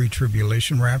secret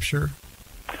pre-tribulation rapture?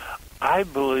 I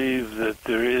believe that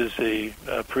there is a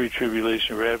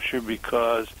pre-tribulation rapture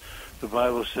because the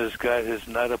Bible says God has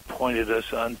not appointed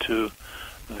us unto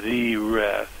the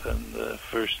wrath, and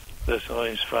 1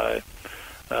 Thessalonians 5,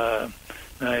 9,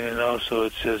 and also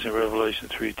it says in Revelation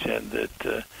 3:10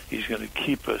 that he's going to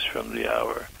keep us from the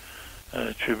hour.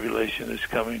 Tribulation is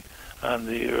coming on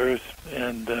the earth,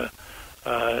 and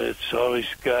it's always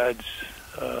God's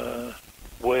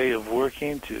way of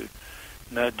working to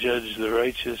not judge the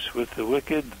righteous with the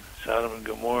wicked. Sodom and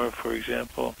Gomorrah, for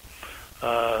example.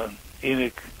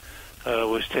 Enoch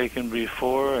was taken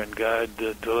before, and God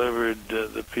delivered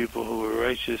the people who were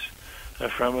righteous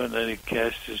from it, and then he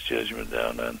cast his judgment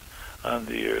down on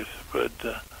the earth. But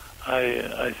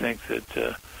I think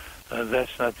that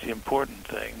that's not the important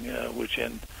thing, which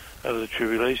end of the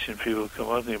tribulation people come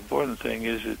up. The important thing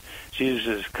is that Jesus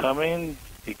is coming.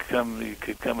 He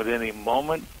could come at any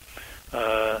moment,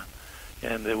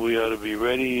 and that we ought to be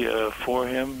ready for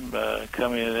him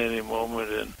coming at any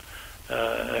moment. And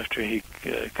after he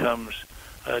comes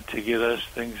to get us,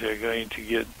 things are going to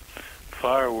get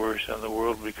far worse in the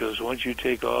world, because once you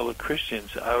take all the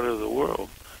Christians out of the world,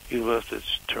 you left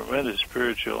this tremendous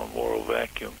spiritual and moral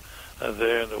vacuum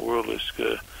there, and the world is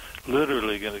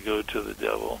literally going to go to the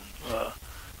devil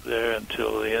there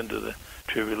until the end of the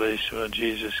tribulation, when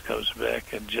Jesus comes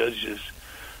back and judges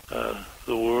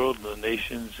the world and the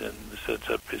nations and sets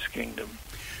up his kingdom.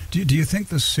 Do you think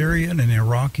the Syrian and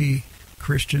Iraqi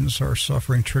Christians are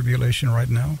suffering tribulation right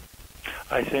now?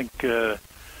 I think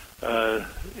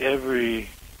every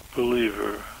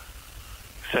believer,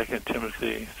 2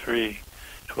 Timothy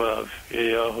 3:12,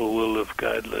 yea, all who will live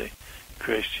godly,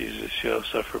 Christ Jesus shall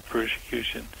suffer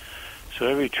persecution. So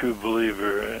every true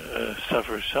believer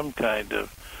suffers some kind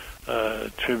of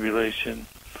tribulation,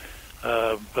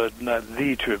 but not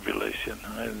the tribulation.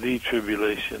 And the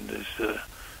tribulation is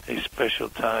a special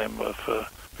time of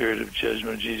period of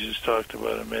judgment Jesus talked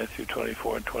about in Matthew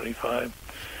 24 and 25.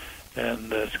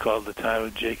 And it's called the time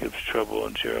of Jacob's trouble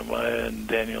in Jeremiah, and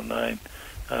Daniel 9.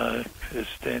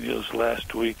 It's Daniel's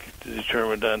last week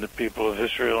determined on the people of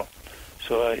Israel.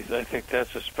 So I think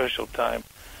that's a special time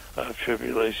of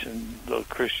tribulation. Though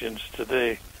Christians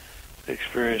today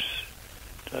experience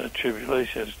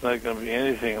tribulation, it's not going to be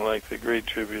anything like the Great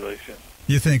Tribulation.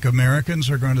 You think Americans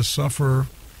are going to suffer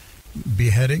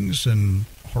beheadings and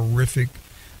horrific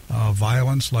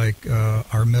violence like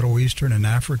our Middle Eastern and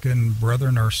African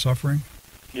brethren are suffering?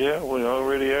 Yeah, we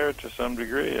already are to some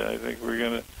degree. I think we're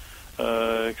going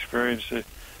to experience the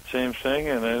same thing,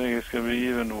 and I think it's going to be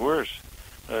even worse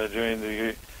during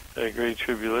the Great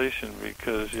Tribulation,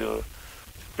 because,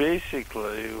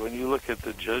 basically, when you look at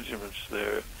the judgments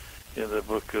there in the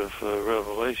book of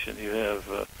Revelation, you have,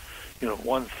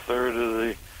 1/3 of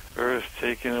the earth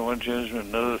taken in one judgment,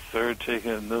 another third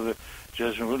taken in another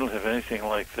judgment. We don't have anything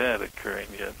like that occurring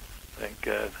yet, thank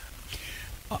God.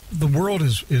 The world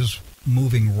is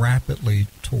moving rapidly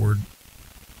toward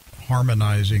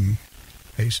harmonizing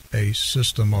a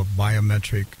system of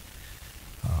biometric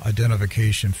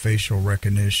identification, facial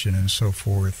recognition, and so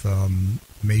forth.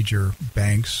 Major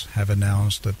banks have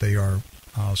announced that they are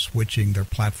switching their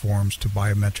platforms to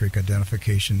biometric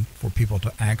identification for people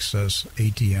to access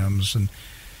ATMs, and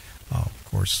of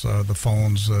course the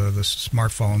phones, the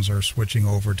smartphones are switching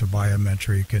over to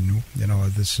biometric, and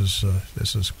this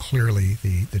is clearly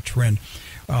the trend.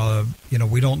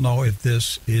 We don't know if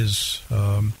this is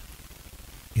the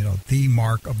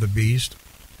mark of the beast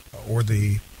or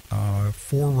the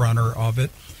forerunner of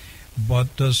it.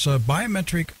 But does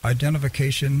biometric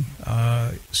identification,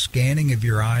 scanning of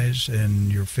your eyes and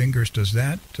your fingers, does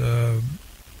that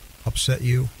upset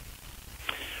you?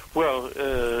 Well,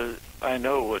 I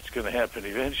know what's going to happen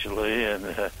eventually,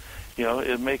 and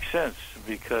it makes sense,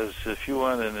 because if you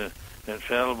want an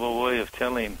infallible way of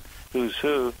telling who's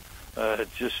who,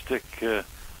 just stick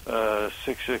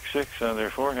 666 on their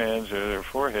forehands or their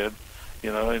forehead.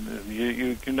 You're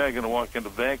not going to walk in the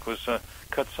bank with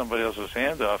cut somebody else's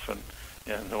hand off and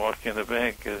walk in the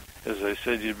bank. As I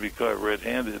said, you'd be caught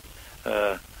red-handed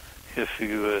if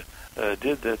you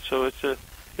did that. So it's a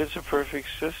perfect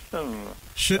system.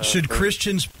 Should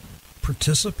Christians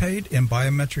participate in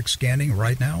biometric scanning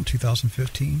right now in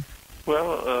 2015?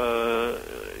 Well,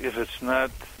 if it's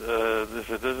not, if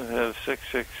it doesn't have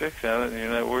 666 on it, and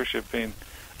you're not worshiping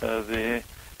the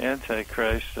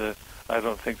Antichrist, I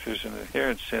don't think there's an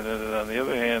inherent sin in it. On the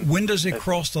other hand, when does it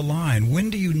cross the line? When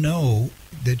do you know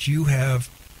that you've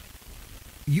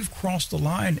crossed the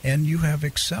line and you have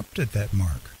accepted that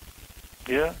mark?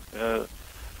 Yeah,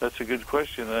 that's a good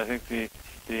question. I think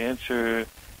the answer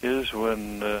is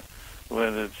when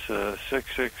it's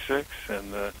 666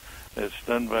 and it's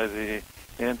done by the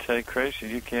Antichrist,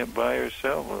 and you can't buy or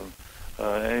sell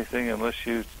anything unless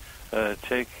you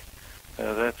take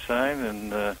that sign,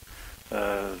 and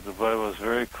the Bible is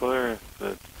very clear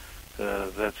that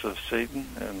that's of Satan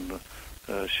and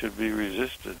should be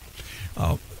resisted.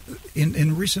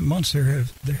 In recent months,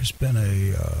 there's been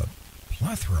a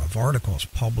plethora of articles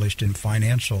published in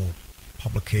financial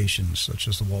publications such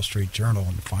as the Wall Street Journal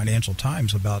and the Financial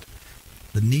Times about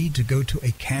the need to go to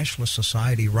a cashless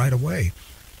society right away.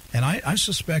 And I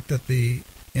suspect that the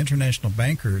international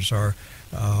bankers are,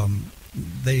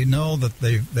 they know that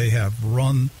they have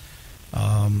run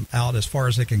out as far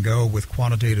as they can go with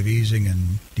quantitative easing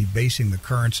and debasing the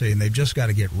currency, and they've just got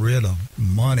to get rid of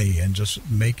money and just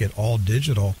make it all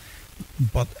digital.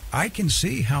 But I can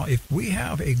see how if we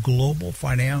have a global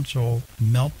financial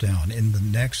meltdown in the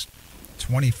next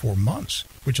 24 months,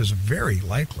 which is very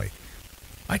likely,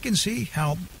 I can see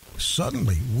how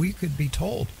suddenly we could be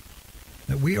told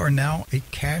that we are now a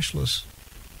cashless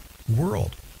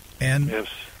world. And yes.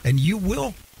 And you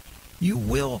will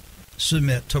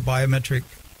submit to biometric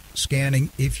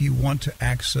scanning if you want to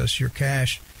access your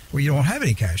cash. Well, you don't have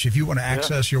any cash if you want to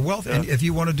access your wealth and if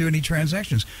you want to do any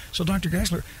transactions. So, Dr.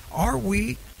 Geisler, are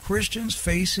we Christians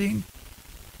facing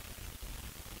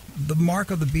the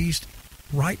mark of the beast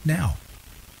right now?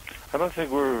 I don't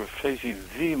think we're facing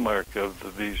the mark of the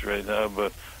beast right now,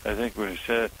 but I think we're in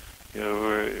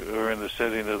the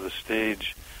setting of the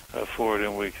stage for it,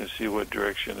 and we can see what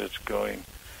direction it's going.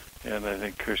 And I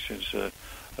think Christians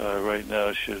right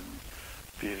now should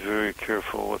be very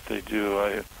careful what they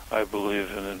do. I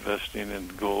believe in investing in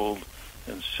gold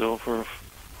and silver,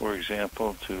 for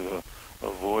example, to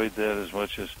avoid that as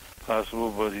much as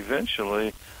possible. But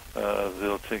eventually,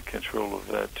 they'll take control of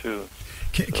that too.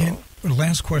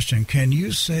 Last question. Can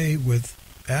you say with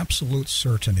absolute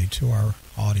certainty to our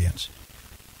audience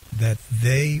that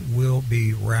they will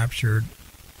be raptured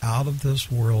out of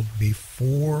this world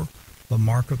before the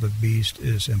mark of the beast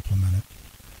is implemented?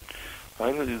 There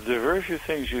are very few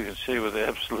things you can say with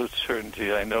absolute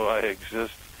certainty. I know I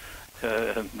exist,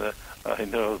 and I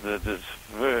know that it's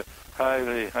very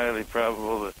highly, highly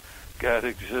probable that God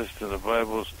exists in the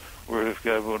Bible's Word of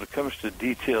God. But when it comes to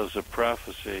details of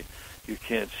prophecy, you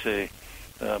can't say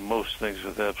most things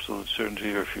with absolute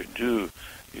certainty, or if you do,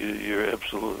 you're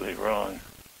absolutely wrong.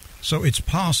 So it's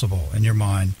possible, in your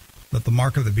mind, that the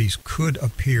mark of the beast could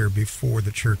appear before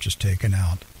the church is taken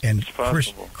out, and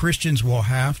Christians will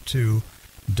have to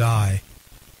die,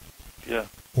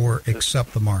 or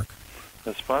accept the mark.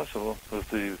 That's possible. If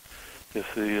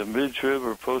the mid-trib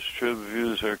or post-trib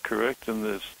views are correct, and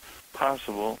it's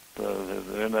possible,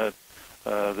 they're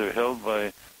held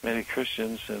by many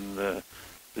Christians, and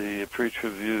the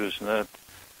pre-trib view is not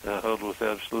held with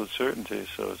absolute certainty.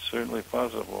 So it's certainly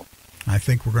possible. I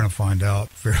think we're going to find out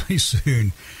fairly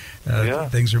soon.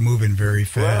 Things are moving very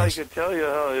fast. Well, I can tell you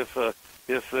how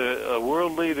if a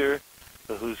world leader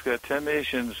who's got 10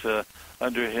 nations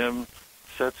under him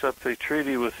sets up a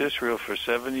treaty with Israel for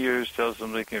 7 years, tells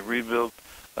them they can rebuild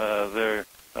their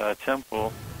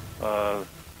temple,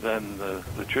 then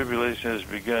the tribulation has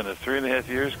begun. If 3.5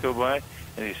 years go by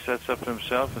and he sets up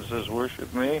himself and says,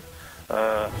 "Worship me,"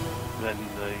 then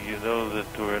you know that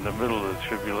we're in the middle of the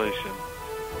tribulation.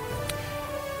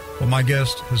 Well, my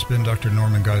guest has been Dr.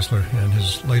 Norman Geisler, and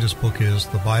his latest book is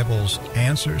The Bible's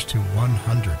Answers to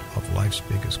 100 of Life's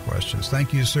Biggest Questions.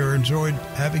 Thank you, sir. Enjoyed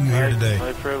having you here today.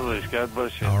 My privilege. God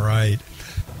bless you. All right.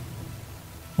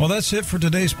 Well, that's it for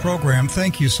today's program.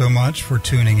 Thank you so much for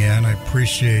tuning in. I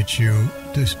appreciate you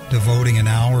devoting an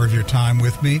hour of your time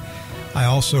with me. I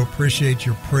also appreciate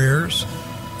your prayers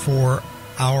for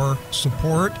our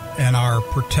support and our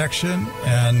protection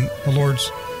and the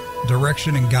Lord's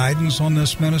direction and guidance on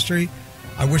this ministry.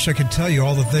 I wish I could tell you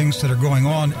all the things that are going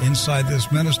on inside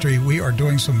this ministry. We are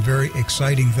doing some very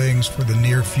exciting things for the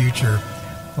near future.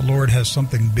 The Lord has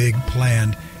something big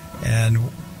planned, and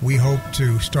we hope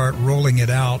to start rolling it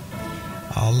out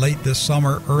late this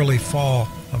summer, early fall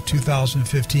of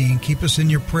 2015. Keep us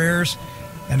in your prayers,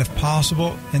 and if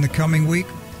possible, in the coming week,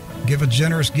 give a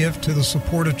generous gift to the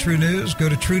support of True News. Go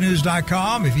to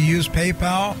TrueNews.com. If you use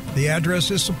PayPal, the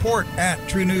address is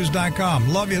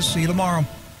support@TrueNews.com. Love you. See you tomorrow.